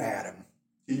are you, Adam?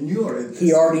 He knew already.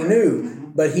 He already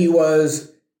knew. But he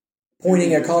was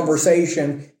pointing a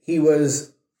conversation. He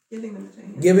was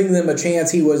giving them a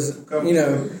chance. He was,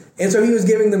 and so he was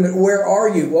giving them, where are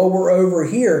you? Well, we're over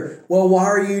here. Well, why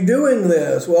are you doing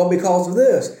this? Well, because of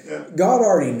this. Yeah. God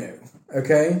already knew,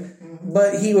 okay?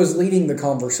 But he was leading the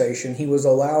conversation. He was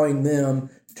allowing them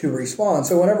to respond.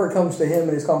 So whenever it comes to him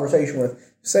and his conversation with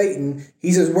Satan,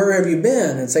 he says, where have you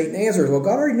been? And Satan answers, well,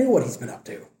 God already knew what he's been up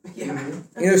to. Yeah.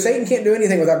 Satan can't do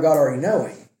anything without God already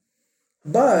knowing.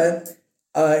 But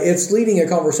it's leading a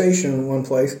conversation in one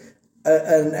place.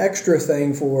 An extra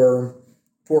thing for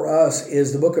us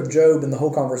is the book of Job, and the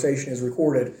whole conversation is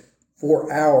recorded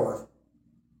for our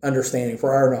understanding,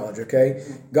 for our knowledge, okay?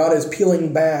 God is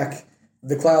peeling back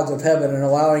the clouds of heaven and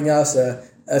allowing us a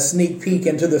sneak peek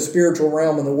into the spiritual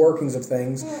realm and the workings of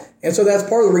things. And so that's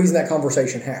part of the reason that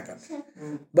conversation happened.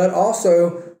 But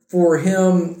also for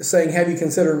him saying, have you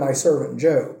considered my servant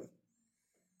Job?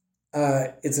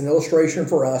 It's an illustration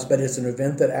for us, but it's an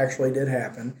event that actually did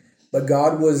happen. But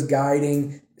God was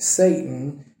guiding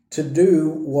Satan to do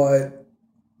what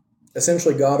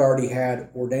essentially God already had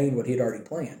ordained, what he'd already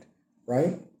planned,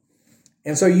 right?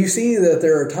 And so you see that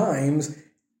there are times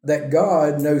that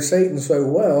God knows Satan so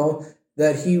well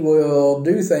that he will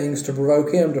do things to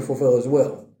provoke him to fulfill his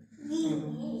will.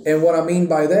 And what I mean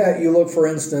by that, you look, for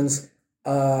instance,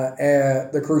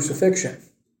 at the crucifixion.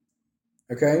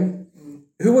 Okay?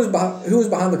 Who was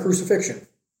behind the crucifixion?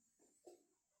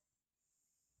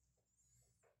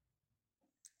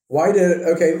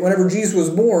 Whenever Jesus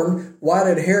was born, why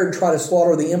did Herod try to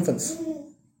slaughter the infants?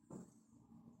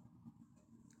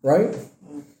 Right?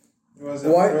 He was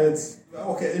afraid.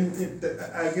 Okay,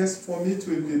 I guess for me it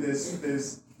will be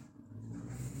there's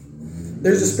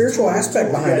a spiritual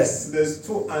aspect behind it. Yes, there's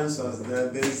two answers there.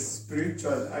 There's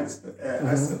spiritual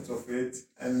aspect of it,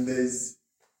 and there's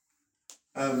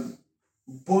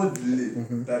bodily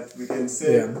that we can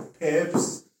say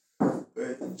perhaps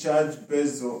judged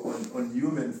based on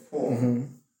human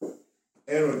form.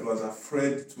 Herod was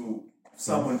afraid to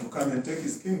someone to come and take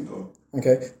his kingdom.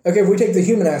 Okay, if we take the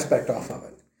human aspect off of it,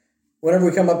 whenever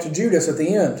we come up to Judas at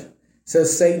the end, it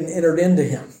says Satan entered into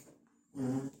him.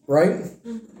 Right?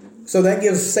 So that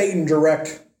gives Satan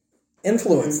direct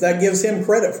influence. That gives him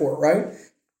credit for it, right?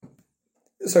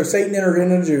 So Satan entered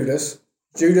into Judas.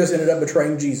 Judas ended up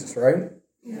betraying Jesus, right?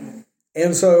 Yeah.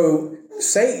 And so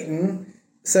Satan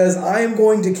says, I am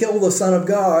going to kill the Son of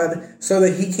God so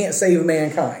that he can't save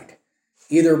mankind.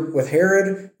 Either with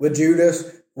Herod, with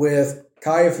Judas, with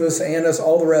Caiaphas, Annas,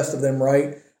 all the rest of them,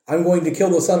 right? I'm going to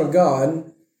kill the Son of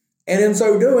God. And in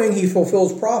so doing, he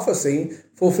fulfills prophecy,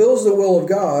 fulfills the will of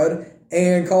God,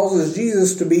 and causes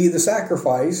Jesus to be the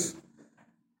sacrifice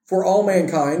for all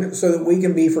mankind so that we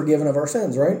can be forgiven of our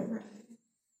sins, right?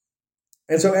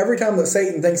 And so every time that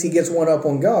Satan thinks he gets one up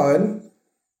on God,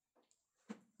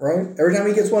 right? Every time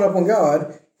he gets one up on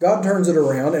God, God turns it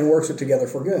around and works it together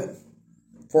for good.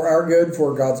 For our good,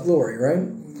 for God's glory, right?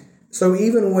 So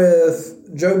even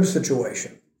with Job's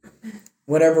situation,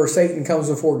 whenever Satan comes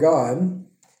before God,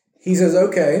 he says,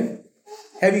 okay,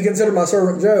 have you considered my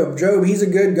servant Job? Job, he's a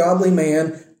good, godly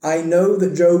man. I know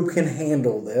that Job can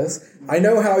handle this. I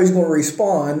know how he's going to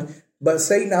respond. But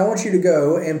Satan, I want you to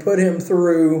go and put him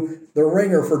through the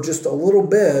ringer for just a little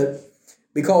bit,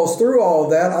 because through all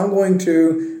of that, I'm going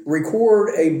to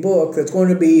record a book that's going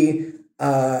to be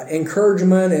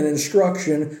encouragement and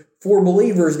instruction for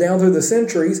believers down through the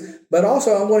centuries. But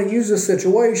also, I'm going to use this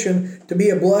situation to be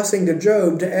a blessing to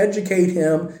Job, to educate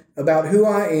him about who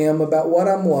I am, about what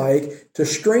I'm like, to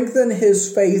strengthen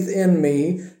his faith in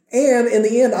me. And in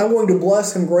the end, I'm going to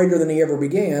bless him greater than he ever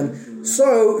began.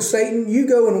 So, Satan, you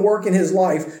go and work in his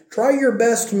life. Try your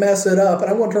best to mess it up, and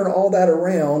I'm going to turn all that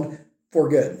around for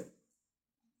good.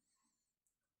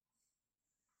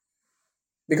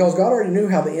 Because God already knew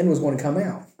how the end was going to come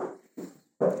out.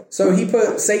 So he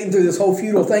put Satan through this whole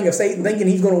futile thing of Satan thinking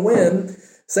he's going to win,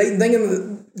 Satan thinking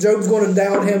that Job's going to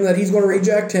doubt him, that he's going to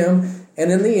reject him,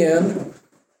 and in the end,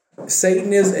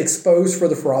 Satan is exposed for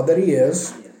the fraud that he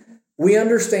is. We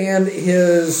understand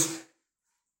his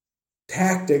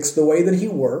tactics, the way that he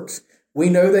works. We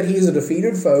know that he's a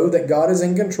defeated foe, that God is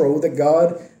in control, that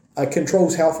God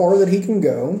controls how far that he can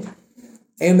go,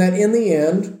 and that in the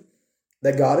end,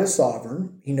 that God is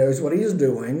sovereign. He knows what he is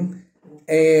doing,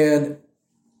 and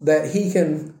that he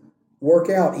can work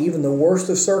out even the worst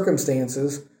of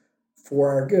circumstances for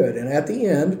our good. And at the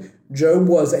end, Job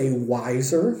was a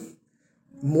wiser,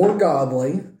 more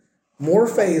godly, more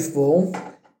faithful,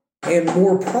 and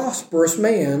more prosperous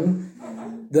man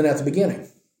than at the beginning.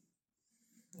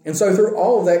 And so through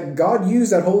all of that, God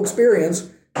used that whole experience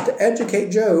to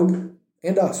educate Job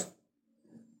and us.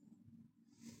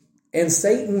 And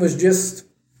Satan was just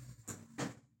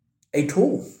a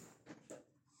tool.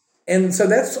 And so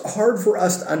that's hard for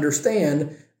us to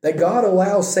understand, that God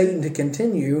allows Satan to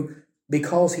continue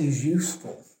because he's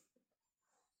useful.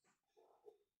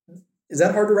 Is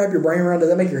that hard to wrap your brain around? Does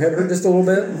that make your head hurt just a little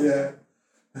bit? Yeah.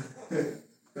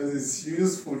 Because it's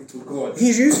useful to God.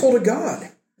 He's useful to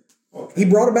God. Okay. He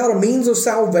brought about a means of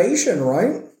salvation,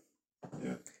 right?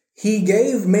 Yeah. He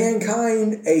gave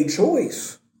mankind a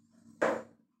choice.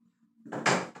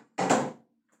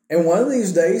 And one of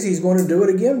these days, he's going to do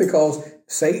it again, because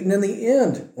Satan, in the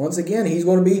end, once again, he's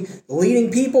going to be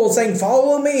leading people and saying,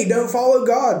 follow me, don't follow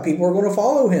God. People are going to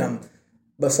follow him.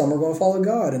 But some are going to follow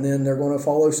God, and then they're going to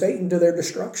follow Satan to their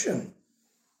destruction,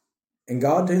 and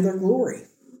God to their glory.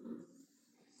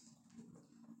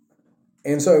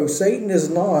 And so Satan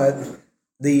is not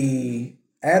the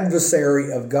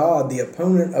adversary of God, the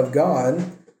opponent of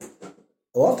God.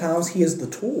 A lot of times he is the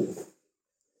tool.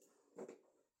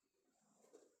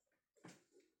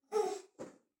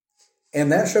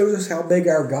 And that shows us how big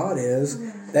our God is,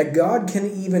 that God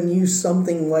can even use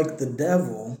something like the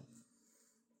devil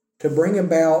to bring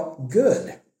about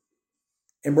good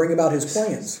and bring about his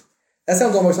plans. That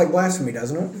sounds almost like blasphemy,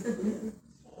 doesn't it?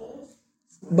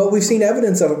 But we've seen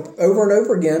evidence of it over and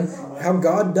over again, how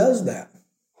God does that.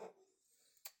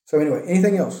 So anyway,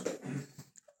 anything else?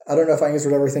 I don't know if I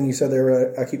answered everything you said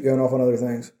there. I keep going off on other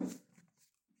things.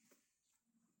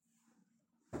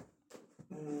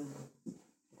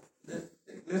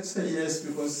 Let's say yes,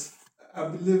 because I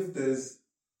believe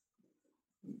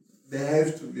there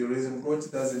have to be a reason. God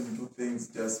doesn't do things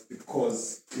just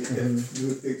because He can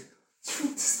do things.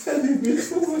 It's telling me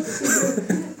too much.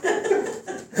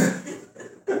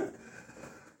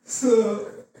 So,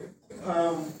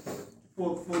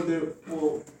 for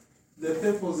the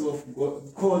purpose of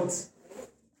God,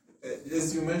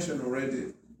 as you mentioned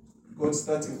already, God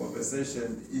starting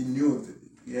conversation, He knew that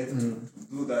He had to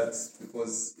do that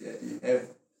because He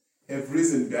have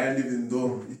reason behind, even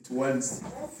though it won't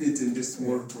fit in this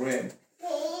small brain.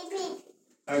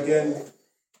 Again,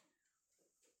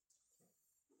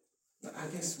 I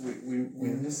guess we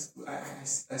miss.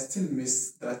 I still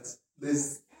miss that.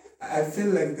 I feel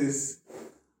like there's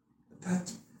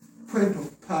that point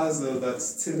of puzzle that's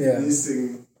still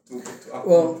missing to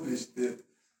accomplish the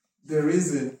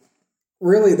reason.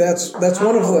 Really, that's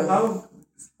one of the.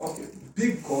 Okay,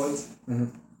 big God.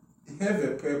 He have a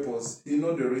purpose. He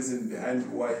know the reason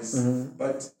behind why.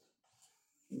 But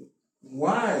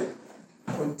why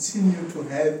continue to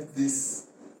have this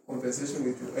conversation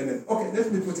with you? And okay,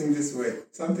 let me put it this way.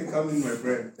 Something comes in my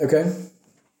brain. Okay.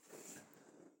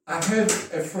 I have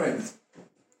a friend.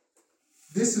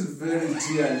 This is very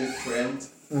dearly friend,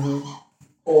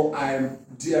 or I'm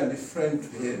dearly friend to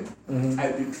him.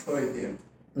 I betray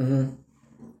him.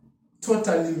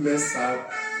 Totally mess up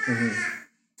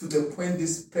to the point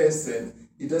this person,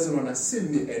 he doesn't want to see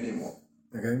me anymore.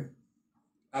 Okay.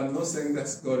 I'm not saying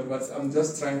that's God, but I'm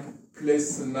just trying to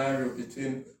place scenario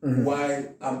between why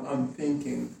I'm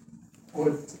thinking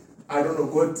God. I don't know,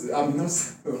 God, I'm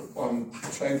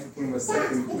trying to put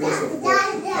myself in the place of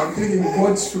God. I'm thinking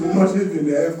God should not even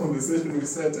have conversation with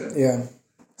Satan. Yeah.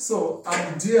 So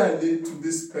I'm dearly to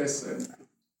this person.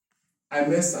 I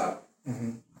mess up.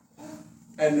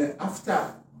 And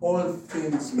after all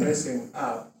things messing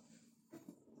up,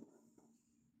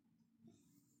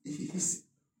 he's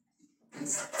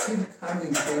still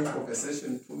coming to a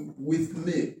conversation with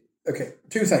me. Okay,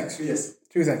 two things. Yes.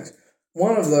 Two things.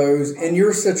 One of those, in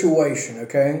your situation,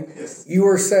 okay? Yes. You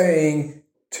are saying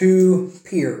two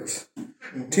peers.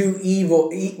 Two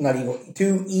evil, not evil,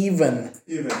 two even.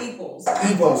 Equals.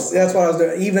 Equals. That's what I was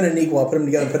doing. Even and equal. I put them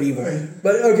together and put evil.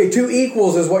 But okay, two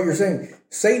equals is what you're saying.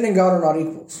 Satan and God are not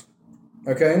equals.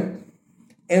 Okay?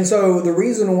 And so the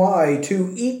reason why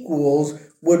two equals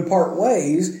would part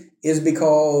ways is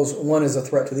because one is a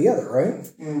threat to the other, right?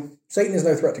 Satan is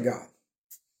no threat to God.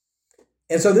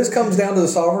 And so this comes down to the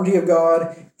sovereignty of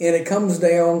God, and it comes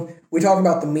down, we talk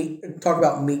about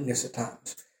meekness at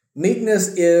times.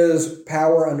 Meekness is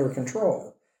power under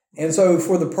control. And so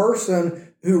for the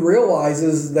person who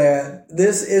realizes that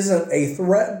this isn't a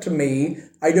threat to me,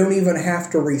 I don't even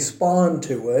have to respond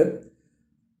to it,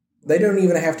 they don't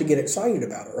even have to get excited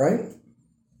about it, right?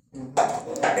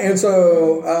 And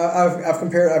so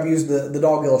I've used the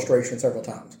dog illustration several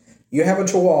times. You have a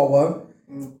Chihuahua.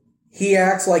 He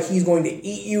acts like he's going to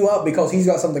eat you up because he's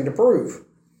got something to prove.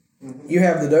 You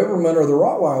have the Doberman or the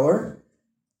Rottweiler.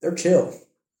 They're chill.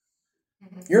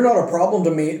 You're not a problem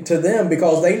to them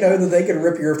because they know that they can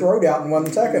rip your throat out in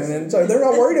 1 second, and so they're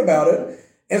not worried about it.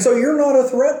 And so you're not a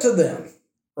threat to them,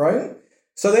 right?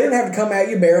 So they don't have to come at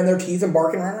you baring their teeth and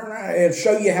barking and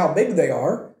show you how big they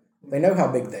are. They know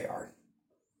how big they are,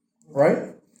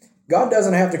 right? God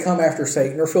doesn't have to come after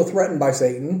Satan or feel threatened by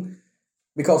Satan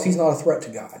because he's not a threat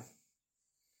to God.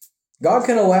 God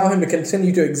can allow him to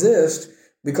continue to exist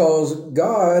because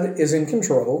God is in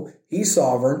control, he's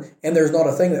sovereign, and there's not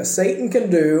a thing that Satan can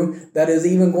do that is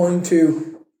even going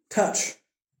to touch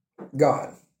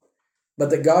God.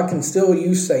 But that God can still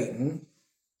use Satan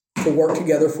to work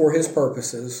together for his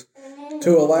purposes,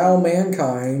 to allow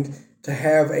mankind to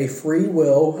have a free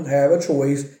will, to have a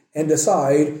choice, and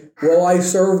decide, will I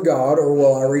serve God or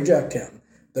will I reject him?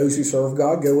 Those who serve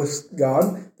God, go with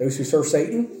God. Those who serve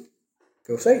Satan,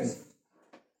 go with Satan.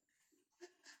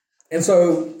 And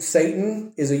so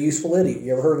Satan is a useful idiot.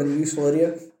 You ever heard of a useful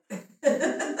idiot?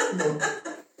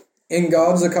 In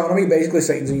God's economy, basically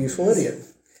Satan's a useful idiot.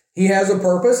 He has a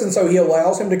purpose, and so he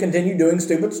allows him to continue doing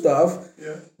stupid stuff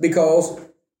because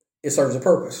it serves a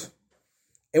purpose.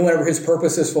 And whenever his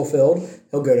purpose is fulfilled,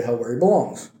 he'll go to hell where he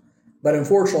belongs. But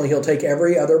unfortunately, he'll take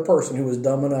every other person who was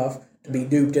dumb enough to be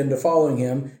duped into following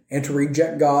him and to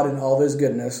reject God and all of his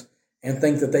goodness and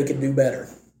think that they could do better.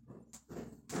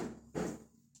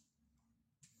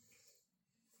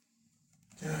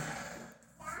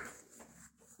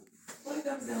 What it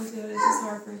comes down to it, it's just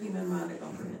hard for human mind to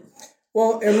comprehend.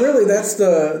 Well, and really that's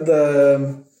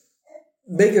the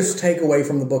biggest takeaway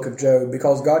from the book of Job,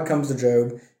 because God comes to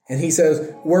Job and he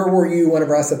says, where were you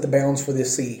whenever I set the bounds for the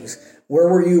seas? Where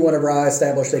were you whenever I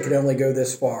established they could only go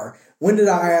this far? When did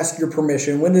I ask your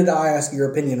permission? When did I ask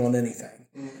your opinion on anything?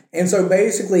 And so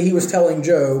basically he was telling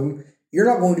Job, you're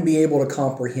not going to be able to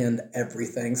comprehend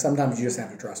everything. Sometimes you just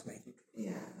have to trust me.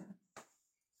 Yeah.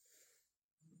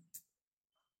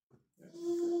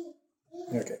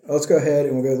 Okay, let's go ahead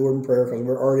and we'll go to the Lord in prayer, because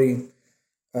we're already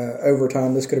over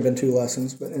time. This could have been 2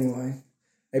 lessons, but anyway.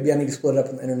 Maybe I need to split it up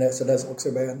on the internet so it doesn't look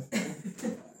so bad.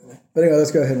 But anyway,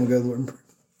 let's go ahead and we'll go to the Lord in prayer.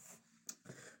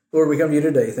 Lord, we come to you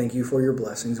today. Thank you for your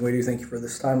blessings. We do thank you for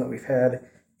this time that we've had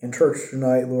in church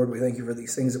tonight. Lord, we thank you for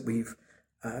these things that we've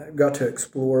got to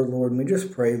explore, Lord. And we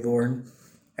just pray, Lord,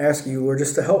 ask you, Lord,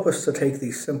 just to help us to take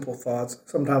these simple thoughts.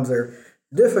 Sometimes they're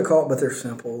difficult, but they're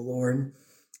simple, Lord.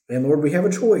 And Lord, we have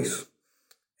a choice.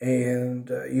 And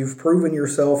you've proven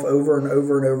yourself over and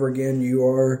over and over again. You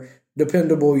are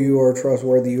dependable, you are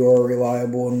trustworthy, you are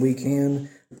reliable, and we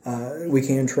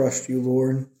can trust you,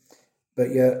 Lord.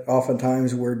 But yet,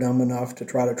 oftentimes, we're dumb enough to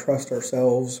try to trust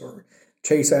ourselves or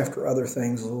chase after other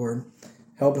things, Lord.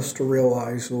 Help us to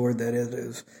realize, Lord, that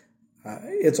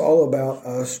it's all about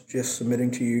us just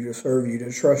submitting to you, to serve you,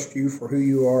 to trust you for who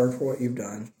you are and for what you've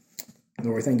done.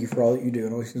 Lord, we thank you for all that you do,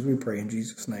 and all these things we pray in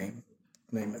Jesus' name.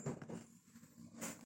 Amen.